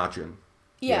 I imagine.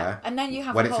 Yeah, and then you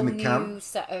have when a whole new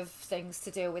set of things to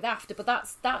deal with after. But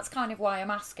that's kind of why I'm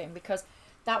asking, because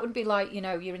that would be like, you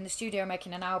know, you're in the studio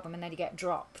making an album and then you get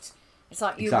dropped. It's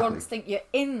like you once think you're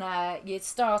in there, you're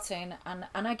starting, and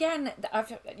again,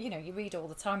 you read all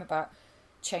the time about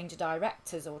change of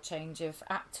directors or change of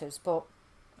actors, but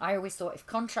I always thought if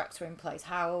contracts were in place,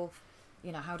 how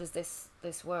does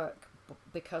this work?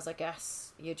 Because I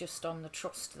guess you're just on the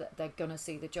trust that they're going to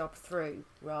see the job through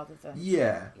rather than...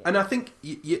 Yeah. And I think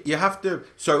you have to...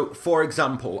 So, for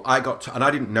example, and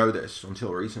I didn't know this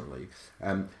until recently,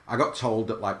 I got told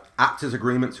that, like, actors'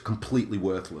 agreements are completely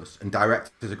worthless and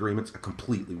directors' agreements are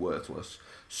completely worthless.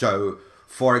 So,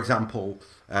 for example,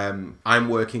 I'm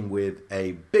working with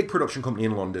a big production company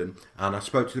in London, and I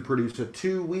spoke to the producer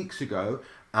 2 weeks ago,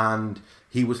 and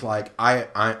he was like,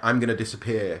 I'm going to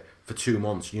disappear for 2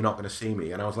 months. You're not going to see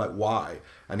me. And I was like, why?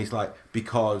 And he's like,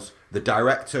 because the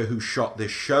director who shot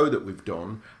this show that we've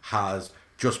done has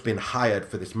just been hired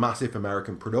for this massive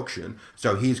American production.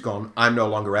 So he's gone, I'm no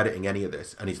longer editing any of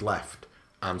this. And he's left.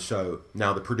 And so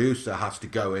now the producer has to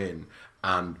go in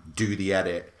and do the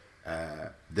edit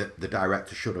that the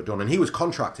director should have done. And he was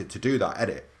contracted to do that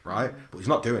edit, right? But he's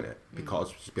not doing it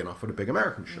because he's been offered a big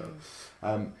American show.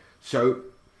 So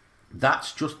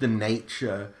that's just the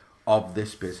nature of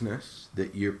this business,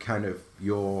 that you're I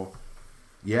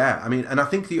mean, and I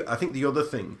think the other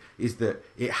thing is that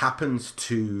it happens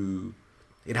to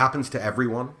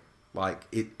everyone. Like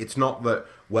it's not that,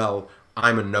 well,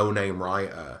 I'm a no-name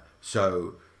writer,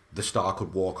 so the star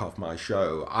could walk off my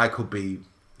show. I could be,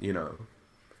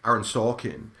 Aaron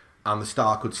Sorkin, and the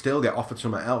star could still get offered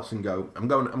somewhere else and go, I'm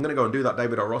going to go and do that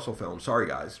David O. Russell film. Sorry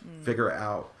guys, figure it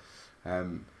out.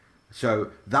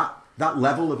 So that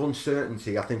level of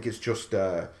uncertainty, I think, is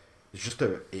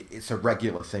it's a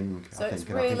regular thing. So it's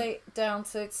really down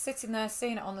to sitting there,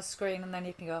 seeing it on the screen, and then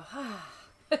you can go,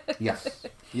 Yes.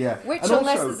 Yeah. Which, and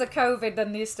unless also, there's a COVID,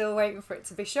 then you're still waiting for it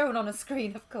to be shown on a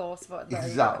screen, of course. But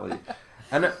exactly.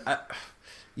 And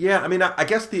yeah, I mean, I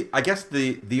guess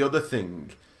the other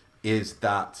thing is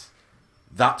that's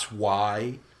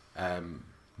why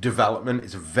development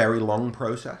is a very long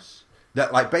process.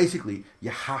 That, like, basically you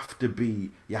have to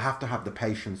have the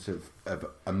patience of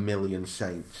a million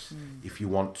saints if you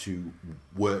want to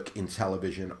work in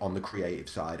television on the creative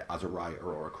side as a writer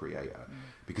or a creator,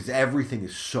 because everything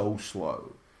is so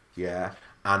slow,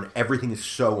 and everything is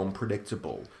so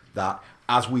unpredictable that,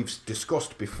 as we've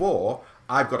discussed before,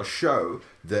 I've got a show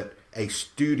that a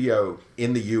studio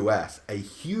in the US, a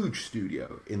huge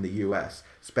studio in the US,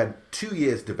 spent 2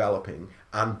 years developing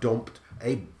and dumped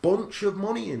a bunch of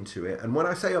money into it. And when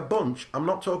I say a bunch, I'm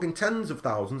not talking tens of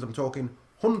thousands, I'm talking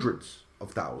hundreds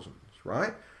of thousands,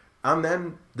 right? And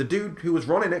then the dude who was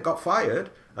running it got fired,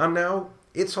 and now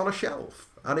it's on a shelf.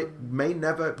 And it may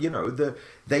never,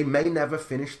 they may never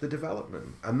finish the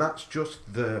development. And that's just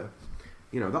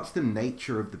that's the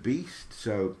nature of the beast.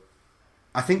 So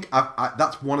I think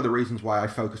that's one of the reasons why I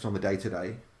focus on the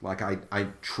day-to-day. Like, I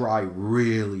try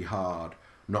really hard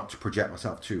not to project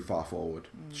myself too far forward.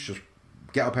 It's just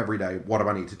get up every day. What do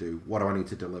I need to do? What do I need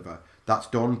to deliver? That's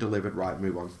done, delivered, right,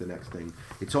 move on to the next thing.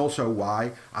 It's also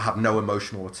why I have no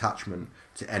emotional attachment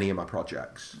to any of my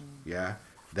projects. Yeah?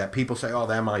 That people say, oh,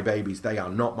 they're my babies. They are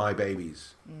not my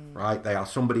babies, right? They are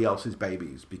somebody else's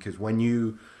babies. Because when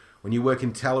you work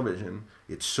in television,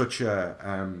 it's such a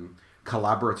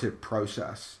collaborative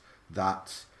process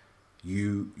that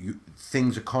you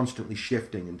things are constantly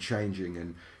shifting and changing,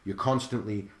 and you're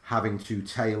constantly having to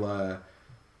tailor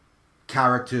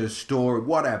characters, story,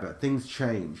 whatever. Things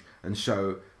change. And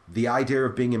so the idea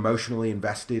of being emotionally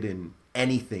invested in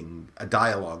anything, a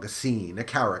dialogue, a scene, a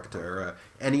character,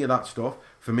 any of that stuff,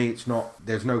 for me,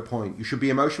 there's no point. You should be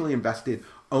emotionally invested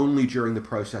only during the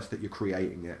process that you're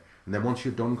creating it. And then once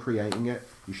you're done creating it,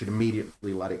 you should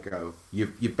immediately let it go.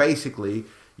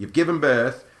 You've given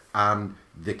birth, and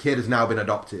the kid has now been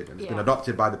adopted, and it's been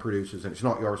adopted by the producers, and it's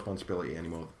not your responsibility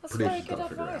anymore. That's very good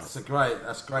advice.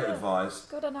 That's great advice.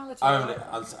 Good analogy. Only,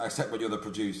 except when you're the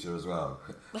producer as well.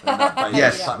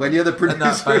 When you're the producer. And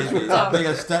that baby, being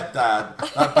a stepdad,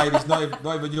 that baby's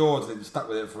not even yours, and you're stuck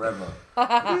with it forever.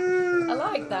 I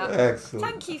like that. Excellent.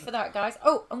 Thank you for that, guys.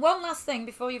 Oh, and one last thing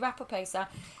before you wrap up, Asa.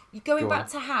 Going back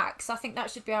to Hacks, I think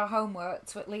that should be our homework,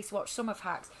 to at least watch some of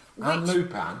Hacks. And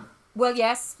Lupin. Well,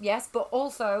 yes, but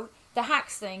also the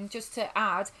Hacks thing, just to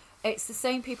add, it's the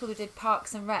same people who did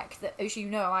Parks and Rec that, as you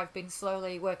know, I've been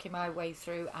slowly working my way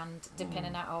through and dipping in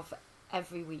and out of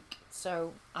every week.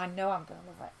 So I know I'm going to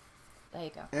love it. There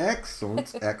you go.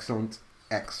 Excellent,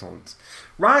 excellent.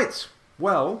 Right,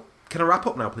 well, can I wrap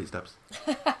up now, please, Debs?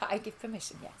 I give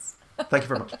permission, yes. Thank you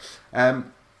very much.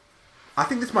 I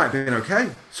think this might have been okay.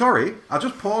 Sorry, I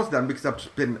just paused then because I've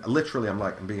just been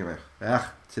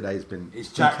today's been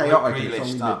It's Jack chaotic.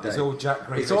 Grealish stuff. It's all Jack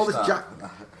Grealish It's all this stuff.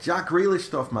 Jack Grealish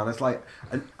stuff, man. It's like,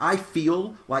 and I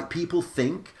feel like people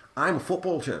think I'm a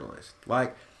football journalist.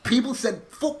 Like, people said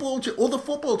other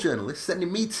football journalists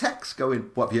sending me texts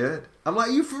going, "What have you heard?" I'm like,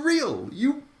 "Are you for real?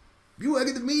 You work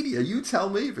in the media. You tell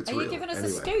me if it's real." Are you giving us a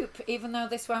scoop, even though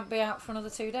this won't be out for another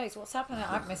 2 days? What's happening?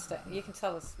 I've missed it. You can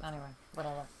tell us anyway.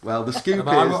 Whatever. Well, the scoop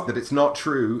is that it's not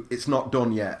true. It's not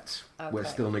done yet. Okay. We're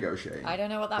still negotiating. I don't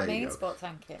know what that means, but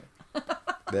thank you.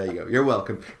 There you go. You're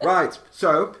welcome. Right.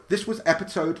 So this was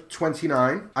episode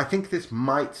 29. I think this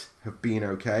might have been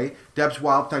okay. Debs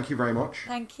Wild, thank you very much.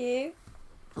 Thank you.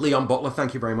 Leon Butler,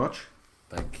 thank you very much.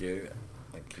 Thank you.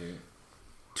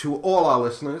 to all our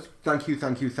listeners, thank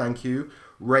you.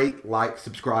 Rate, like,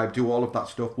 subscribe, do all of that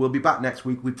stuff. We'll be back next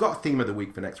week. We've got a theme of the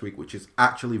week for next week, which is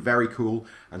actually very cool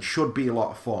and should be a lot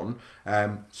of fun.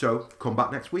 So come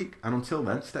back next week. And until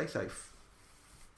then, stay safe.